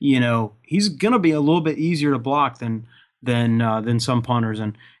 he's going to be a little bit easier to block than some punters.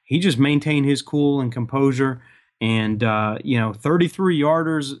 And he just maintained his cool and composure. And 33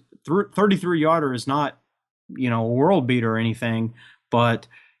 yarder is not a world beater or anything, but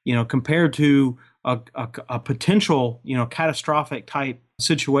compared to a potential, catastrophic type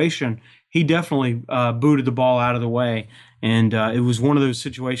situation, he definitely booted the ball out of the way. And it was one of those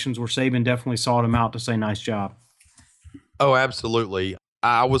situations where Saban definitely sought him out to say, nice job. Oh, absolutely.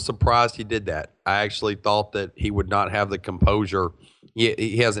 I was surprised he did that. I actually thought that he would not have the composure.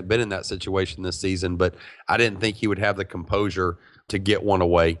 He hasn't been in that situation this season, but I didn't think he would have the composure to get one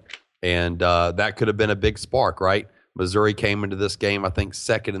away. And that could have been a big spark, right? Missouri came into this game, I think,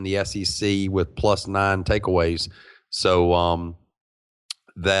 second in the SEC with +9 takeaways. So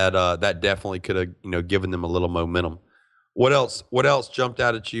that definitely could have, given them a little momentum. What else jumped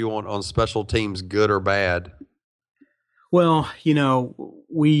out at you on special teams, good or bad? Well,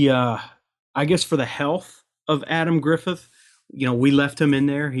 we I guess for the health of Adam Griffith, we left him in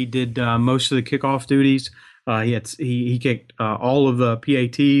there. He did most of the kickoff duties. He kicked all of the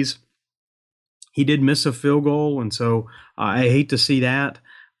PATs. He did miss a field goal, and so I hate to see that.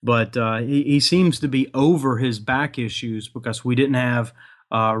 But he seems to be over his back issues because we didn't have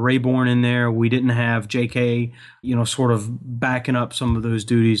Rayborn in there. We didn't have J.K., sort of backing up some of those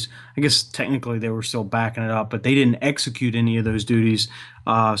duties. I guess technically they were still backing it up, but they didn't execute any of those duties.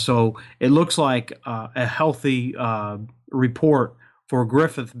 So it looks like a healthy report for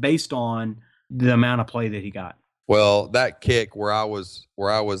Griffith based on the amount of play that he got. Well, that kick where I was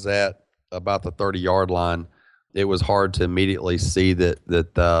at about the 30-yard line, it was hard to immediately see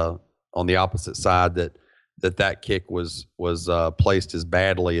that on the opposite side that kick was placed as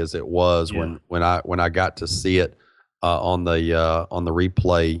badly as it was. Yeah. when I got to see it on the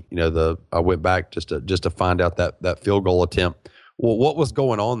replay. I went back just to find out that field goal attempt. Well, what was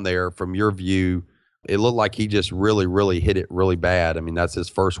going on there from your view? It looked like he just really, really hit it really bad. I mean, that's his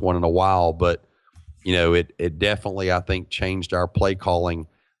first one in a while, but it definitely, I think, changed our play calling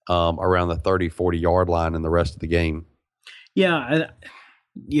around the 30, 40-yard line in the rest of the game. Yeah.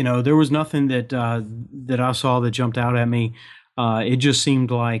 There was nothing that I saw that jumped out at me. It just seemed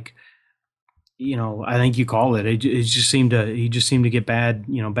like, I think you call it. He just seemed to get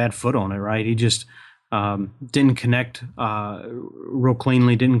bad foot on it, right? He just didn't connect real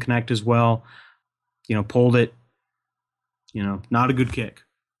cleanly, didn't connect as well. Pulled it. Not a good kick.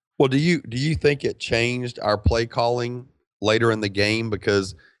 Well, do you think it changed our play calling later in the game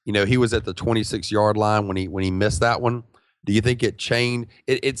because he was at the 26-yard line when he missed that one? Do you think it changed?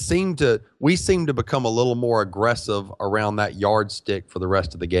 We seemed to become a little more aggressive around that yardstick for the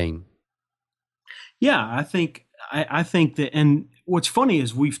rest of the game. Yeah, I think that, and what's funny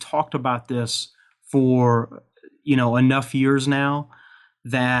is we've talked about this for, enough years now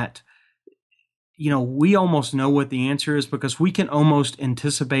that, we almost know what the answer is because we can almost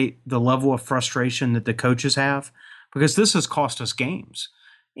anticipate the level of frustration that the coaches have because this has cost us games.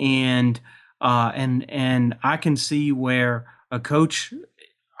 And I can see where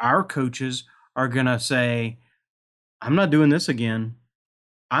our coaches are going to say, I'm not doing this again.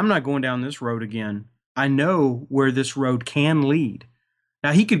 I'm not going down this road again. I know where this road can lead.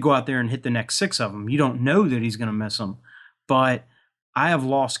 Now, he could go out there and hit the next 6 of them. You don't know that he's going to miss them. But I have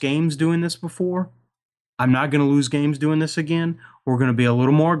lost games doing this before. I'm not going to lose games doing this again. We're going to be a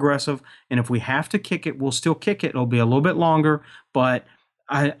little more aggressive. And if we have to kick it, we'll still kick it. It'll be a little bit longer, but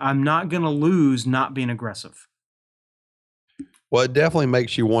I'm not going to lose not being aggressive. Well, it definitely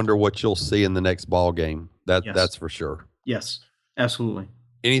makes you wonder what you'll see in the next ball game. That's for sure. Yes, absolutely.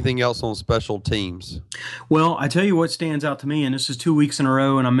 Anything else on special teams? Well, I tell you what stands out to me, and this is 2 weeks in a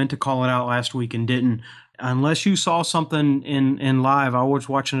row, and I meant to call it out last week and didn't. Unless you saw something in live, I was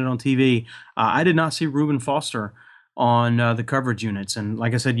watching it on TV. I did not see Reuben Foster on the coverage units. And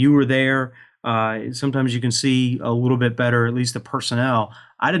like I said, you were there. Sometimes you can see a little bit better, at least the personnel.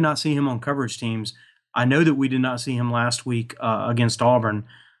 I did not see him on coverage teams. I know that we did not see him last week against Auburn.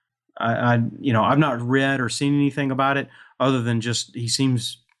 I've not read or seen anything about it other than just he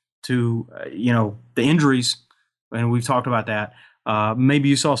seems to, the injuries, and we've talked about that. Maybe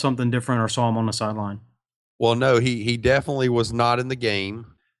you saw something different or saw him on the sideline. Well, no, he definitely was not in the game.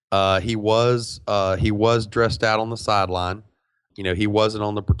 He was dressed out on the sideline. He wasn't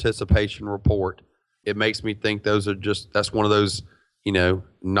on the participation report. It makes me think that's one of those,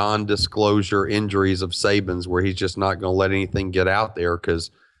 non-disclosure injuries of Saban's where he's just not going to let anything get out there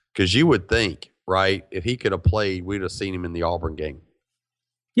because you would think, right, if he could have played, we'd have seen him in the Auburn game.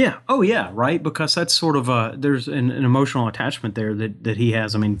 Yeah. Oh, yeah. Right. Because that's sort of there's an emotional attachment there that he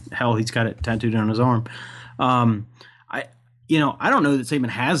has. I mean, hell, he's got it tattooed on his arm. I don't know that Saban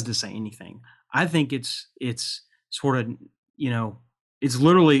has to say anything. I think it's sort of, it's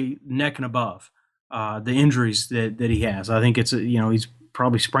literally neck and above the injuries that he has. I think it's, he's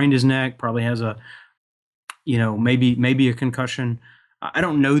probably sprained his neck, probably has a, maybe a concussion. I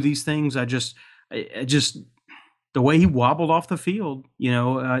don't know these things. I just the way he wobbled off the field,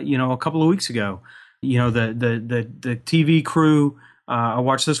 a couple of weeks ago, the TV crew. I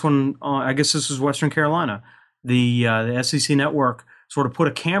watched this one. I guess this was Western Carolina. The SEC network sort of put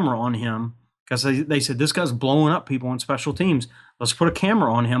a camera on him because they said this guy's blowing up people on special teams. Let's put a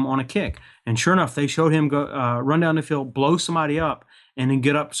camera on him on a kick. And sure enough, they showed him go run down the field, blow somebody up, and then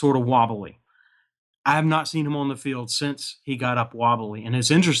get up sort of wobbly. I have not seen him on the field since he got up wobbly. And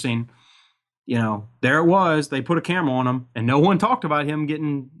it's interesting, there it was. They put a camera on him, and no one talked about him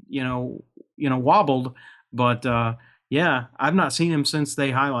getting, wobbled. But, I've not seen him since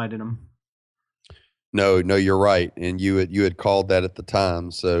they highlighted him. No, you're right. And you had called that at the time.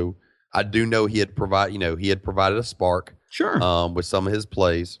 So I do know he had provided a spark. Sure. With some of his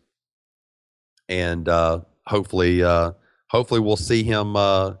plays. And hopefully we'll see him,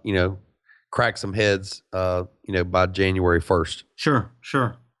 crack some heads, by January 1st.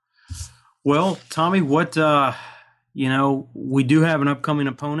 Sure. Well, Tommy, what, we do have an upcoming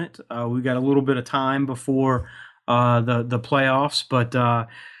opponent. We've got a little bit of time before the playoffs, but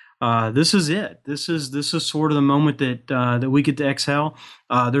this is it. This is sort of the moment that we get to exhale.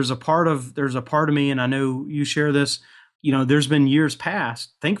 There's a part of me, and I know you share this. There's been years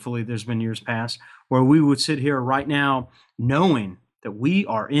past, thankfully there's been years past, where we would sit here right now knowing that we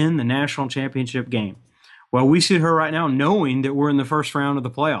are in the national championship game. Well, we sit here right now knowing that we're in the first round of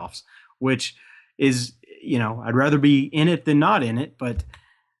the playoffs, which is, I'd rather be in it than not in it, but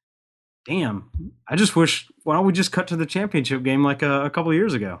damn, I just wish, why don't we just cut to the championship game like a couple of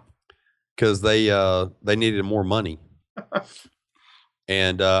years ago? Because they needed more money.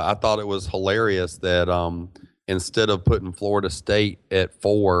 And I thought it was hilarious that instead of putting Florida State at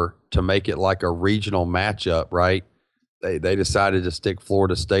 4 to make it like a regional matchup, right? They decided to stick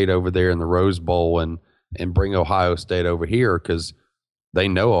Florida State over there in the Rose Bowl and bring Ohio State over here because they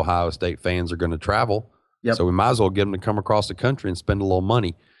know Ohio State fans are going to travel. Yep. So we might as well get them to come across the country and spend a little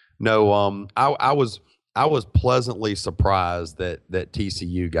money. No, I was pleasantly surprised that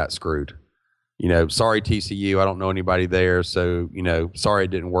TCU got screwed. Sorry TCU, I don't know anybody there, so sorry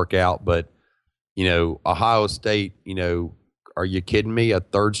it didn't work out, but Ohio State, are you kidding me? A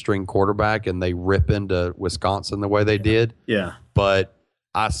third string quarterback and they rip into Wisconsin the way they did? Yeah. But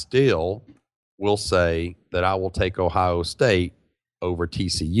I still will say that I will take Ohio State over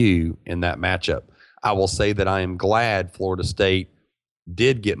TCU in that matchup. I will say that I am glad Florida State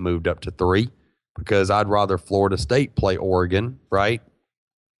did get moved up to 3 because I'd rather Florida State play Oregon, right?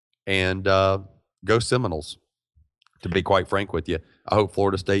 And go Seminoles, to be quite frank with you. I hope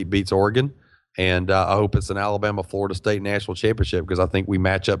Florida State beats Oregon. And I hope it's an Alabama-Florida State national championship because I think we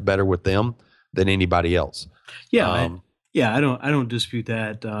match up better with them than anybody else. Yeah, I don't dispute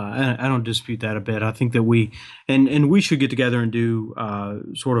that. I don't dispute that a bit. I think that we we should get together and do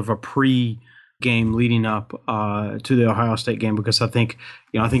sort of a pre-game leading up to the Ohio State game because I think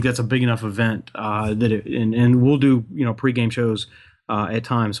that's a big enough event and we'll do pre-game shows at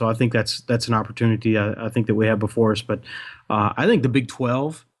times. So I think that's an opportunity I think that we have before us. But I think the Big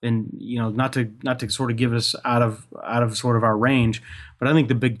 12. And not to sort of give us out of sort of our range, but I think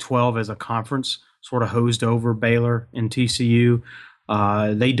the Big 12 as a conference sort of hosed over Baylor and TCU.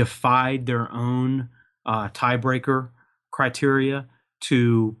 They defied their own tiebreaker criteria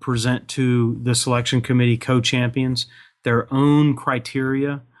to present to the selection committee co-champions. Their own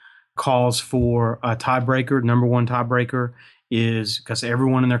criteria calls for a tiebreaker. Number one tiebreaker is because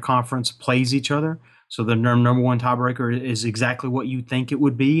everyone in their conference plays each other. So the number one tiebreaker is exactly what you think it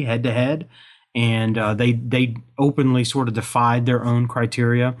would be head to head. And they openly sort of defied their own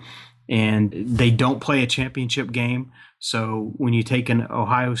criteria and they don't play a championship game. So when you take an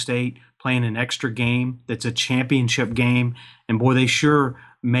Ohio State playing an extra game, that's a championship game. And boy, they sure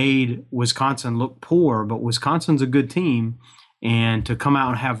made Wisconsin look poor, but Wisconsin's a good team. And to come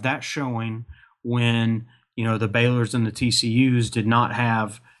out and have that showing when, the Baylors and the TCUs did not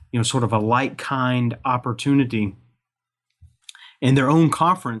have, sort of a like kind opportunity, and their own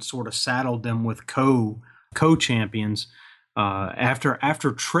conference sort of saddled them with co-champions after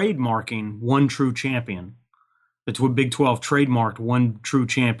trademarking one true champion. That's what Big 12 trademarked, one true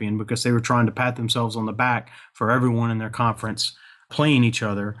champion, because they were trying to pat themselves on the back for everyone in their conference playing each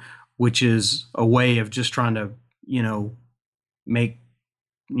other, which is a way of just trying to, make,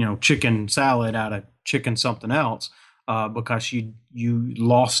 chicken salad out of chicken something else. Because you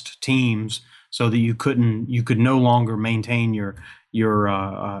lost teams so that you could no longer maintain your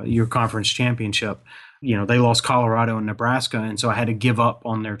conference championship. They lost Colorado and Nebraska, and so I had to give up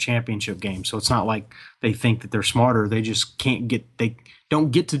on their championship game. So it's not like they think that they're smarter; they just can't get they don't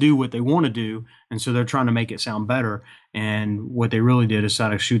get to do what they want to do, and so they're trying to make it sound better. And what they really did is try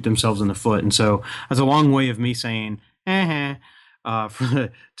to shoot themselves in the foot. And so that's a long way of me saying, to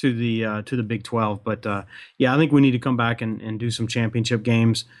the Big 12. But yeah, I think we need to come back and do some championship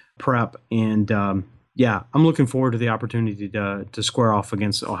games prep. And yeah, I'm looking forward to the opportunity to square off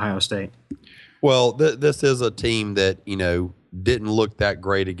against Ohio State. Well, this is a team that, didn't look that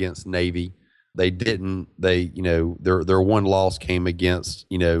great against Navy. Their one loss came against,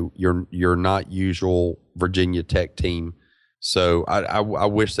 your not usual Virginia Tech team. So I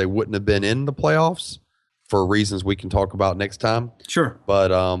wish they wouldn't have been in the playoffs for reasons we can talk about next time. Sure.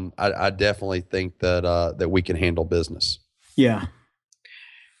 But I definitely think that we can handle business. Yeah.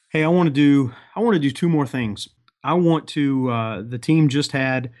 Hey, I want to do two more things. I want to the team just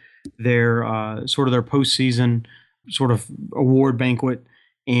had their sort of their postseason sort of award banquet,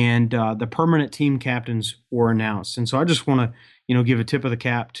 and the permanent team captains were announced. And so I just want to, give a tip of the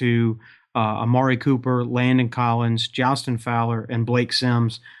cap to Amari Cooper, Landon Collins, Justin Fowler, and Blake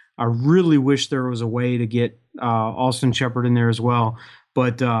Sims. I really wish there was a way to get Austin Shepard in there as well.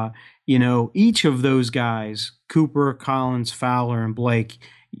 But, each of those guys, Cooper, Collins, Fowler, and Blake,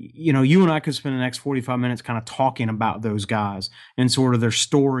 you and I could spend the next 45 minutes kind of talking about those guys and sort of their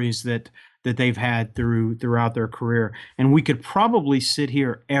stories that they've had throughout their career. And we could probably sit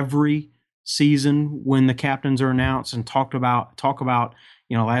here every season when the captains are announced and talk about,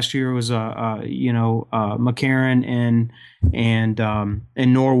 last year was McCarron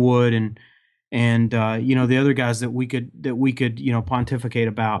and Norwood and the other guys that we could pontificate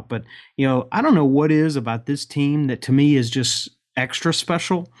about. But I don't know what is about this team that to me is just extra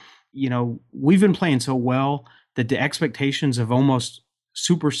special. We've been playing so well that the expectations have almost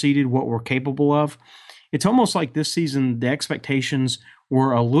superseded what we're capable of. It's almost like this season the expectations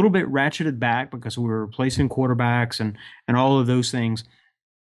were a little bit ratcheted back because we were replacing quarterbacks and all of those things.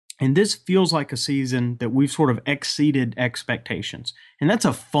 And this feels like a season that we've sort of exceeded expectations. And that's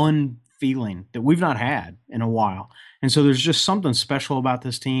a fun feeling that we've not had in a while. And so there's just something special about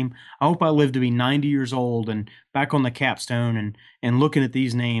this team. I hope I live to be 90 years old and back on the capstone and looking at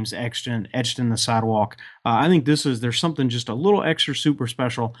these names etched in the sidewalk. I think there's something just a little extra super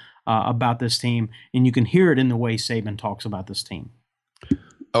special about this team, and you can hear it in the way Saban talks about this team.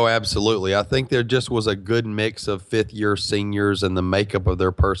 Oh, absolutely. I think there just was a good mix of fifth-year seniors and the makeup of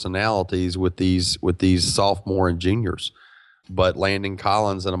their personalities with these sophomore and juniors. But Landon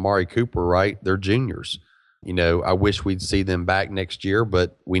Collins and Amari Cooper, right? They're juniors. I wish we'd see them back next year,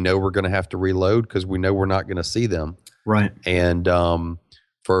 but we know we're going to have to reload because we know we're not going to see them. Right. And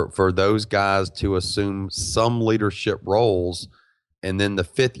for those guys to assume some leadership roles, and then the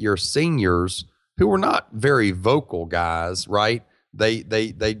fifth-year seniors who were not very vocal guys, right?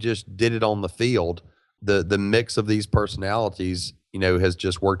 They just did it on the field. The mix of these personalities, has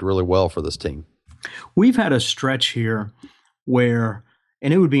just worked really well for this team. We've had a stretch here where,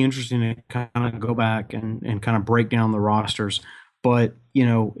 and it would be interesting to kind of go back and kind of break down the rosters. But,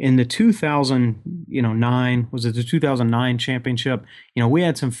 in the 2009, was it the 2009 championship? We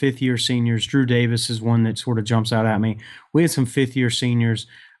had some fifth-year seniors. Drew Davis is one that sort of jumps out at me. We had some fifth-year seniors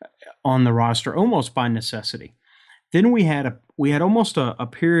on the roster almost by necessity. Then we had almost a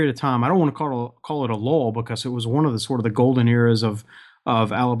period of time. I don't want to call it a lull because it was one of the sort of the golden eras of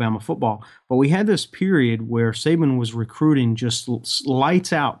Alabama football. But we had this period where Saban was recruiting just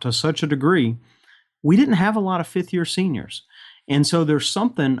lights out to such a degree, we didn't have a lot of fifth-year seniors. And so there's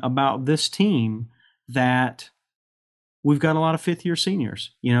something about this team that we've got a lot of fifth-year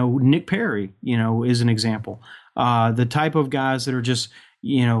seniors. Nick Perry, is an example. The type of guys that are just,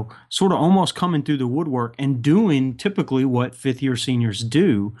 sort of almost coming through the woodwork and doing typically what fifth-year seniors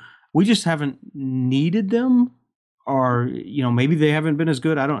do. We just haven't needed them. Or maybe they haven't been as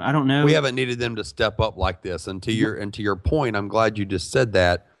good. I don't know. We haven't needed them to step up like this. And to your point, I'm glad you just said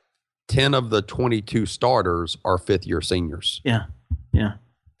that. 10 of the 22 starters are fifth-year seniors. Yeah.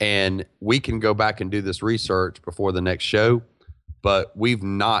 And we can go back and do this research before the next show, but we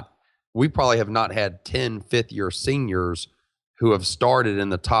probably have not had 10 fifth-year seniors who have started in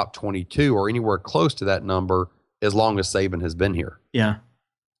the top 22 or anywhere close to that number as long as Saban has been here. Yeah.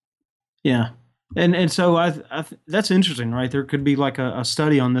 And so that's interesting, right? There could be like a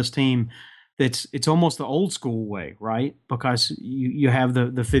study on this team it's almost the old school way, right? Because you have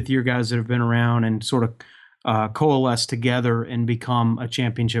the fifth year guys that have been around and sort of coalesce together and become a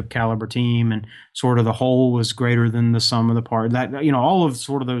championship caliber team, and sort of the whole was greater than the sum of the part. That all of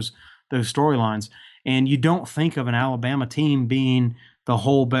sort of those storylines, and you don't think of an Alabama team being the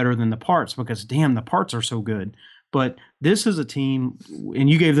whole better than the parts because damn, the parts are so good. But this is a team, and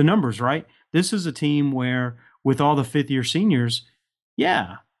you gave the numbers, right? This is a team where with all the fifth year seniors,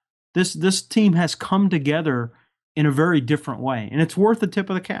 yeah, this team has come together in a very different way, and it's worth the tip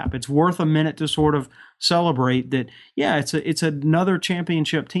of the cap. It's worth a minute to sort of celebrate that. Yeah, it's another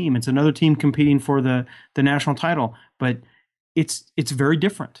championship team. It's another team competing for the national title, but it's very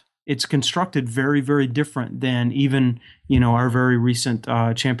different. It's constructed very, very different than even our very recent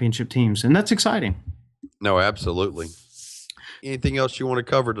championship teams, and that's exciting. No, absolutely. Anything else you want to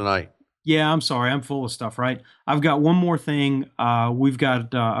cover tonight? Yeah, I'm sorry. I'm full of stuff, right? I've got one more thing. We've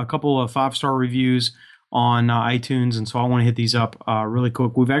got a couple of 5-star reviews on iTunes, and so I want to hit these up really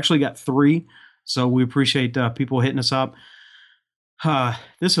quick. We've actually got 3, so we appreciate people hitting us up.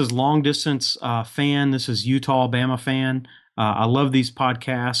 This is Long Distance Fan. This is Utah Bama Fan. I love these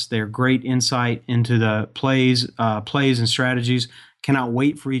podcasts. They're great insight into the plays and strategies. Cannot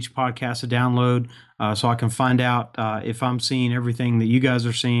wait for each podcast to download so I can find out if I'm seeing everything that you guys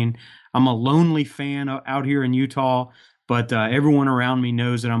are seeing. I'm a lonely fan out here in Utah, but everyone around me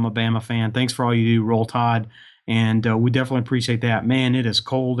knows that I'm a Bama fan. Thanks for all you do, Roll Tide, and we definitely appreciate that. Man, it is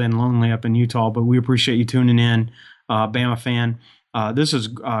cold and lonely up in Utah, but we appreciate you tuning in, Bama fan. This is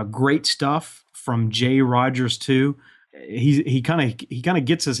great stuff from Jay Rogers too. He kind of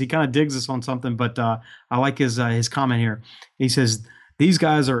gets us. He kind of digs us on something, but I like his comment here. He says, these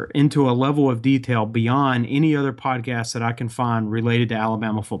guys are into a level of detail beyond any other podcast that I can find related to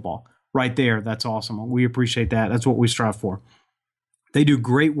Alabama football. Right there. That's awesome. We appreciate that. That's what we strive for. They do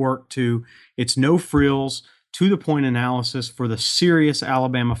great work too. It's no frills, to the point analysis for the serious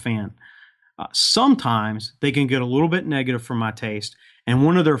Alabama fan. Sometimes they can get a little bit negative for my taste. And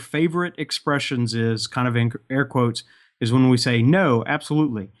one of their favorite expressions is, kind of in air quotes, is when we say, no,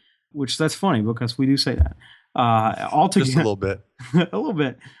 absolutely, which that's funny because we do say that. Altogether, just a little bit. A little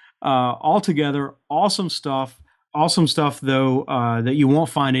bit. Altogether, awesome stuff. Awesome stuff, though, that you won't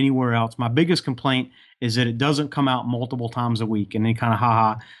find anywhere else. My biggest complaint is that it doesn't come out multiple times a week, and they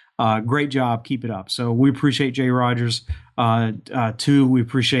kind of great job, keep it up. So we appreciate Jay Rogers, too. We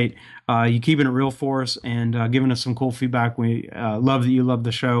appreciate you keeping it real for us and giving us some cool feedback. We love that you love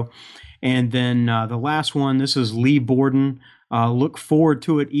the show. And then the last one, this is Lee Borden. Look forward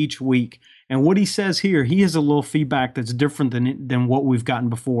to it each week. And what he says here, he has a little feedback that's different than what we've gotten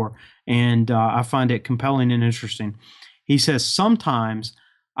before. And I find it compelling and interesting. He says, sometimes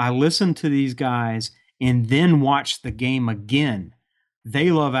I listen to these guys and then watch the game again. They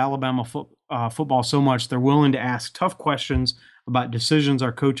love Alabama football so much, they're willing to ask tough questions about decisions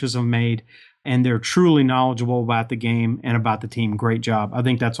our coaches have made. And they're truly knowledgeable about the game and about the team. Great job. I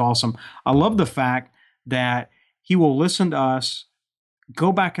think that's awesome. I love the fact that he will listen to us,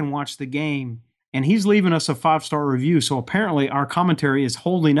 go back and watch the game, and he's leaving us a 5-star review. So apparently our commentary is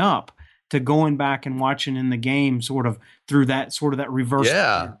holding up to going back and watching in the game sort of through that reverse.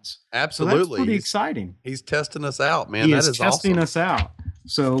 Yeah, lens. absolutely. So that's pretty exciting. He's testing us out, man. He that is testing awesome. us out.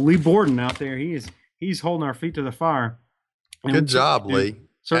 So Lee Borden out there, he's holding our feet to the fire. And good job, Lee.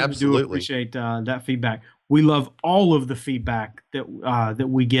 Certainly do appreciate that feedback. We love all of the feedback that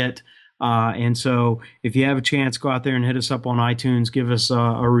we get. And so if you have a chance, go out there and hit us up on iTunes, give us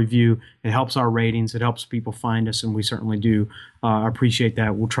a review. It helps our ratings. It helps people find us, and we certainly do appreciate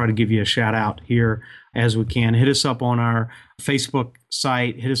that. We'll try to give you a shout out here as we can. Hit us up on our Facebook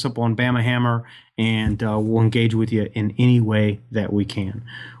site. Hit us up on Bama Hammer, and we'll engage with you in any way that we can.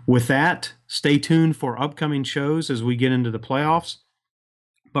 With that, stay tuned for upcoming shows as we get into the playoffs.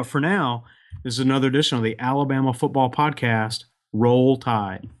 But for now, this is another edition of the Alabama Football Podcast, Roll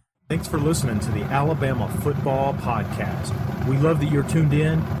Tide. Thanks for listening to the Alabama Football Podcast. We love that you're tuned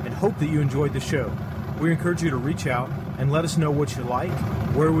in and hope that you enjoyed the show. We encourage you to reach out and let us know what you like,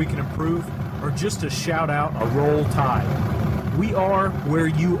 where we can improve, or just to shout out a Roll Tide. We are where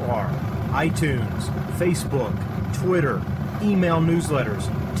you are. iTunes, Facebook, Twitter, email newsletters,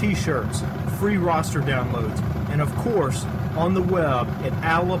 t-shirts, free roster downloads, and of course, on the web at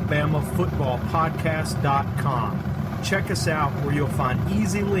alabamafootballpodcast.com. Check us out where you'll find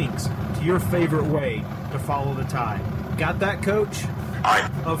easy links to your favorite way to follow the Tide. Got that, Coach?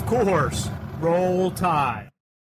 Aye. Of course. Roll Tide.